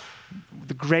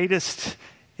 the greatest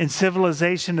in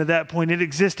civilization at that point, it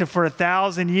existed for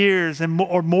 1,000 years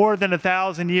or more than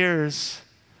 1,000 years.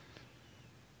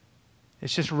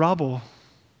 It's just rubble.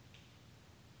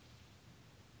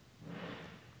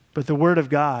 But the Word of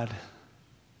God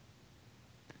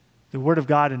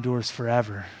endures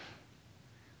forever.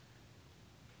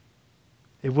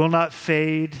 It will not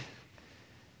fade.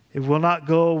 It will not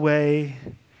go away.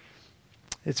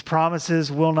 Its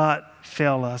promises will not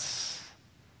fail us.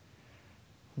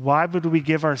 Why would we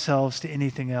give ourselves to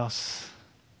anything else?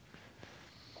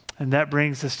 And that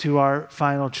brings us to our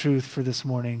final truth for this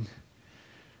morning,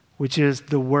 which is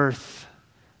the worth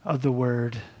of the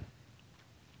Word.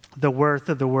 The worth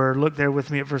of the Word. Look there with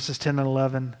me at verses 10 and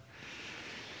 11.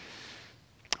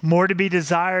 More to be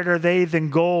desired are they than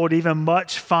gold, even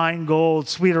much fine gold,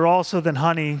 sweeter also than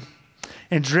honey,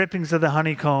 and drippings of the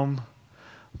honeycomb.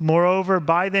 Moreover,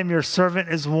 by them your servant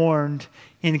is warned.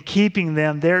 In keeping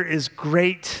them, there is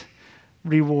great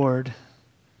reward.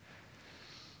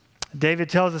 David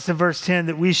tells us in verse 10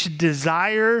 that we should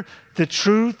desire the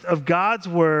truth of God's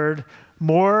word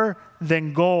more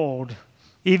than gold,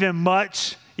 even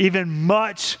much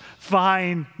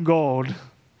fine gold.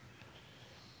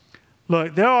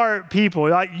 Look, there are people,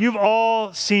 like you've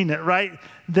all seen it, right?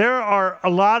 There are a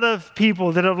lot of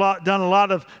people that have done a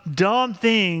lot of dumb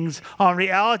things on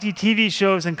reality TV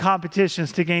shows and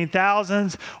competitions to gain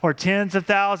thousands or tens of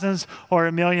thousands or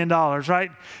 $1 million,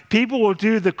 right? People will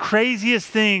do the craziest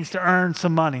things to earn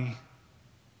some money.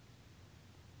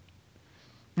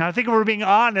 Now, I think if we're being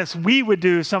honest, we would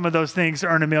do some of those things to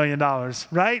earn $1 million,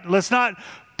 right? Let's not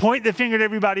point the finger at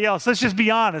everybody else. Let's just be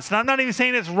honest. And I'm not even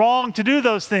saying it's wrong to do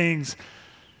those things.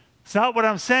 It's not what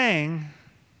I'm saying.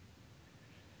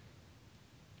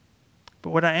 But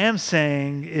what I am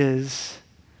saying is,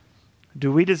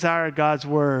 do we desire God's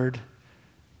word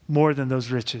more than those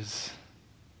riches?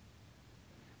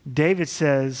 David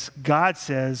says, God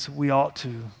says we ought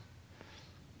to.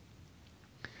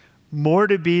 More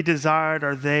to be desired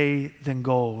are they than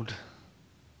gold.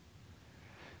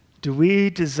 Do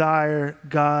we desire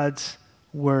God's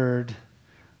word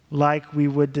like we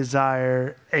would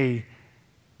desire a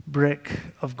brick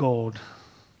of gold?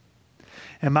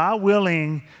 Am I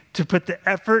willing to put the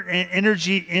effort and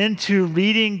energy into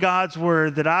reading God's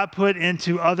word that I put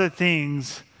into other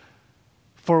things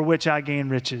for which I gain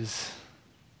riches?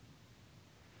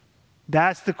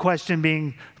 That's the question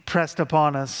being pressed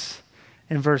upon us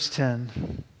in verse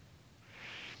 10.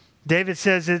 David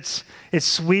says it's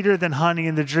sweeter than honey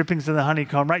and the drippings of the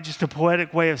honeycomb, right? Just a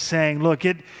poetic way of saying, look,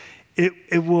 it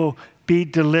will be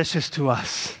delicious to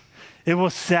us. It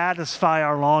will satisfy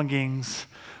our longings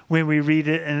when we read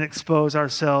it and expose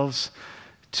ourselves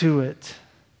to it.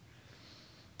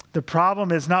 The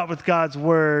problem is not with God's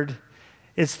word.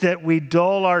 It's that we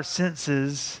dull our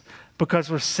senses because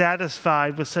we're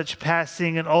satisfied with such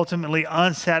passing and ultimately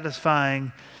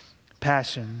unsatisfying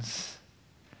passions.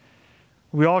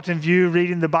 We often view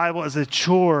reading the Bible as a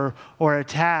chore or a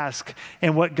task.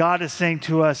 And what God is saying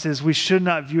to us is we should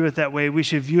not view it that way. We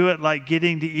should view it like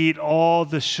getting to eat all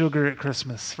the sugar at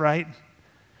Christmas, right?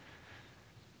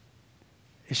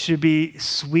 It should be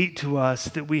sweet to us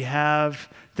that we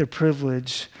have the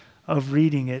privilege of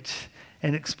reading it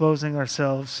and exposing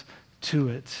ourselves to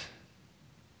it.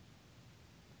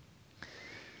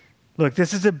 Look,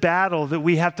 this is a battle that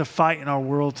we have to fight in our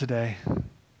world today.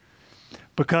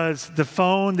 Because the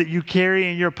phone that you carry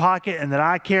in your pocket and that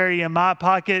I carry in my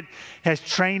pocket has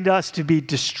trained us to be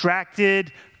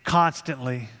distracted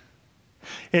constantly.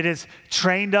 It has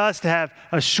trained us to have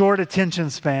a short attention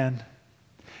span.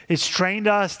 It's trained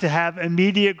us to have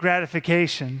immediate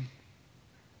gratification.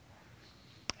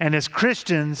 And as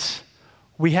Christians,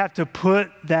 we have to put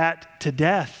that to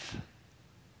death.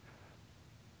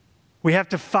 We have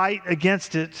to fight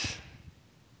against it.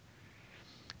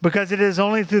 Because it is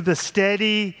only through the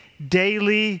steady,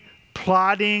 daily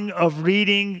plodding of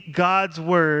reading God's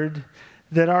word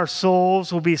that our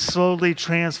souls will be slowly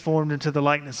transformed into the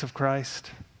likeness of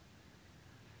Christ.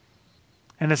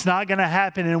 And it's not going to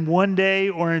happen in 1 day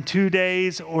or in 2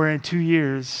 days or in 2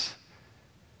 years.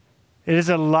 It is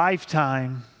a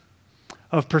lifetime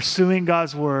of pursuing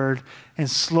God's word and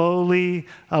slowly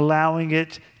allowing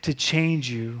it to change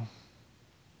you.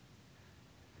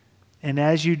 And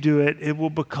as you do it, it will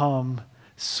become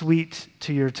sweet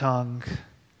to your tongue.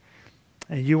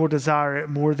 And you will desire it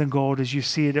more than gold as you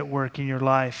see it at work in your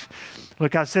life.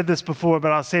 Look, I've said this before,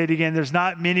 but I'll say it again. There's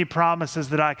not many promises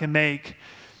that I can make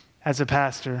as a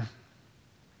pastor.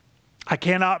 I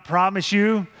cannot promise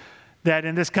you that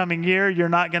in this coming year, you're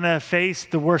not going to face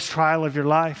the worst trial of your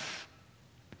life.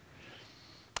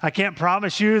 I can't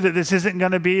promise you that this isn't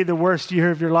going to be the worst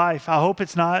year of your life. I hope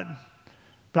it's not.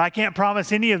 But I can't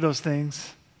promise any of those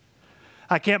things.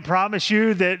 I can't promise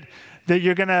you that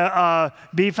you're going to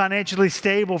be financially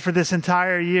stable for this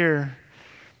entire year.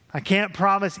 I can't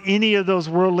promise any of those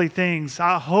worldly things.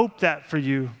 I hope that for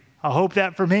you. I hope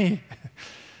that for me.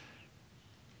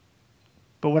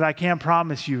 But what I can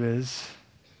promise you is,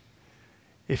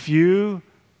 if you,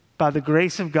 by the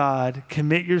grace of God,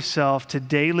 commit yourself to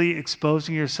daily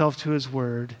exposing yourself to His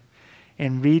Word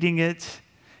and reading it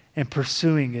and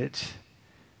pursuing it,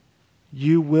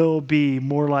 you will be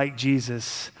more like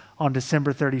Jesus on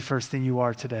December 31st than you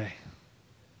are today.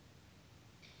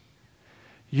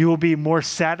 You will be more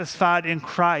satisfied in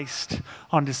Christ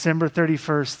on December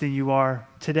 31st than you are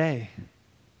today.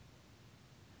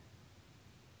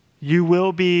 You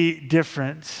will be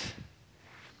different.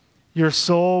 Your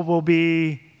soul will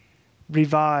be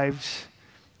revived.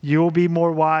 You will be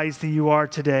more wise than you are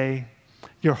today.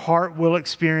 Your heart will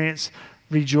experience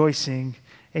rejoicing,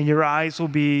 and your eyes will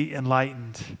be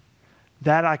enlightened.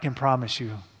 That I can promise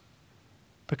you,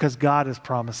 because God has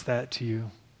promised that to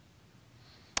you.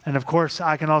 And of course,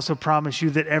 I can also promise you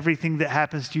that everything that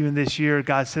happens to you in this year,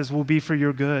 God says, will be for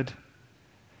your good.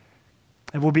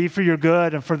 It will be for your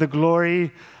good and for the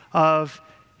glory of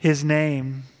His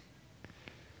name.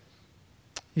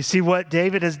 You see what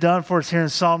David has done for us here in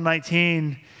Psalm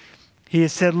 19. He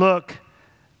has said, look,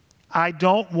 I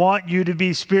don't want you to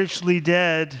be spiritually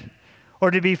dead,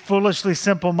 or to be foolishly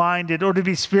simple-minded, or to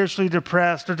be spiritually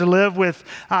depressed, or to live with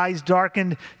eyes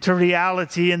darkened to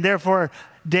reality. And therefore,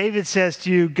 David says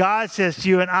to you, God says to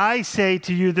you, and I say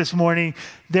to you this morning,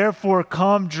 therefore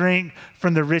come drink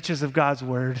from the riches of God's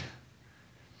word.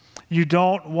 You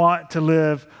don't want to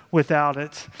live without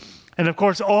it. And of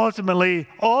course, ultimately,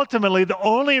 the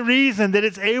only reason that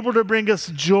it's able to bring us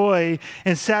joy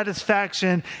and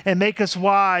satisfaction and make us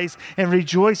wise and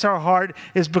rejoice our heart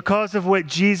is because of what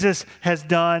Jesus has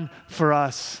done for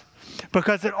us.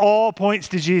 Because it all points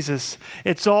to Jesus.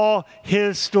 It's all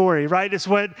His story, right? It's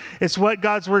what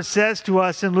God's word says to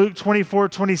us in Luke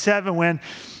 24:27, when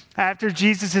after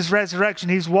Jesus' resurrection,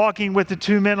 He's walking with the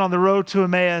 2 men on the road to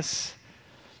Emmaus.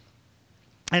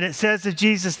 And it says of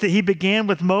Jesus that He began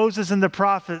with Moses and the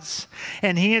prophets,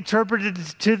 and He interpreted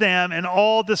to them in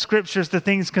all the scriptures the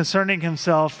things concerning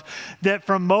Himself, that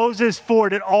from Moses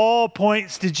forward, it all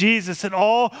points to Jesus. It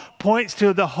all points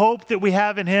to the hope that we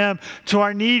have in Him, to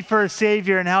our need for a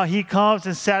Savior, and how He comes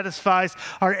and satisfies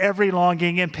our every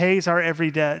longing and pays our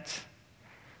every debt.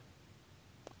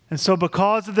 And so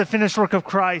because of the finished work of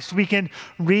Christ, we can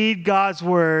read God's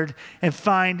word and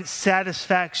find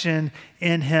satisfaction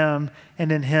in Him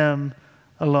and in Him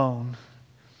alone.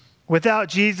 Without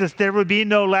Jesus, there would be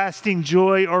no lasting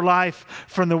joy or life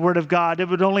from the word of God. It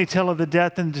would only tell of the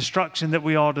death and destruction that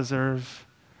we all deserve.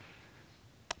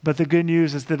 But the good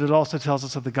news is that it also tells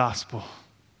us of the gospel.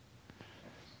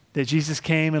 That Jesus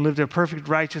came and lived a perfect,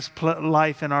 righteous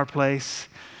life in our place.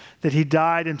 That He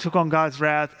died and took on God's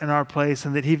wrath in our place,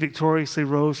 and that He victoriously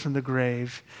rose from the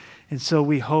grave. And so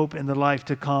we hope in the life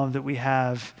to come that we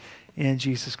have in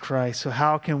Jesus Christ. So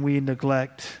how can we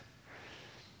neglect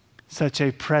such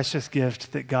a precious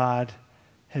gift that God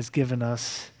has given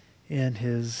us in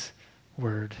His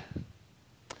word?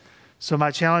 So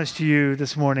my challenge to you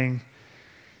this morning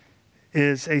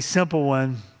is a simple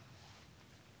one,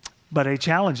 but a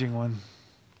challenging one.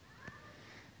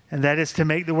 And that is to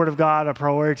make the Word of God a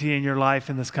priority in your life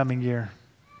in this coming year.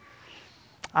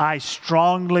 I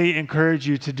strongly encourage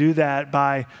you to do that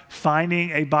by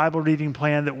finding a Bible reading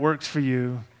plan that works for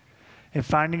you and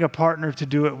finding a partner to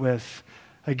do it with.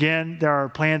 Again, there are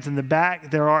plans in the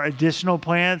back. There are additional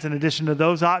plans in addition to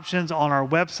those options on our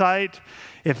website.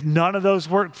 If none of those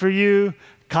work for you,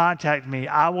 contact me.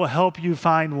 I will help you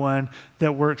find one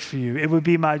that works for you. It would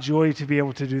be my joy to be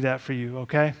able to do that for you,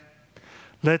 okay?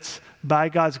 Let's, by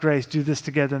God's grace, do this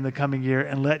together in the coming year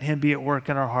and let him be at work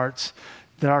in our hearts,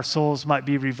 that our souls might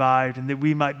be revived and that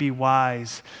we might be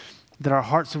wise, that our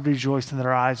hearts would rejoice and that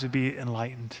our eyes would be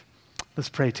enlightened. Let's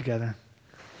pray together.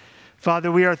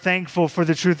 Father, we are thankful for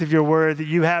the truth of your word, that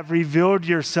you have revealed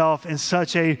yourself in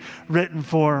such a written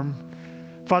form.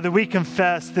 Father, we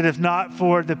confess that if not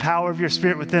for the power of your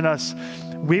Spirit within us,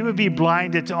 we would be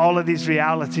blinded to all of these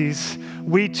realities.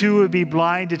 We too would be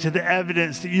blinded to the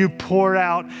evidence that you pour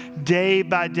out day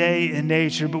by day in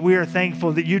nature. But we are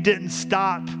thankful that you didn't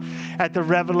stop at the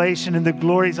revelation and the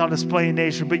glories on display in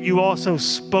nature, but you also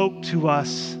spoke to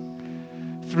us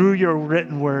through your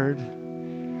written word.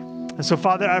 And so,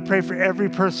 Father, I pray for every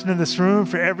person in this room,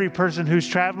 for every person who's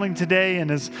traveling today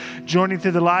and is joining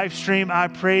through the live stream. I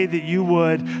pray that you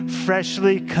would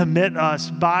freshly commit us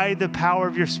by the power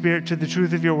of your Spirit to the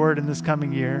truth of your word in this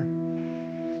coming year.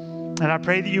 And I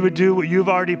pray that you would do what you've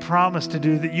already promised to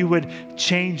do, that you would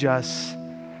change us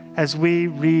as we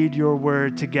read your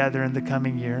word together in the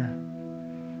coming year.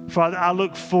 Father, I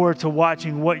look forward to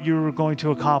watching what you're going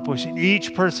to accomplish in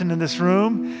each person in this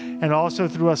room and also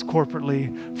through us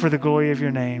corporately for the glory of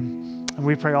your name. And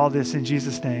we pray all this in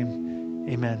Jesus' name.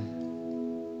 Amen.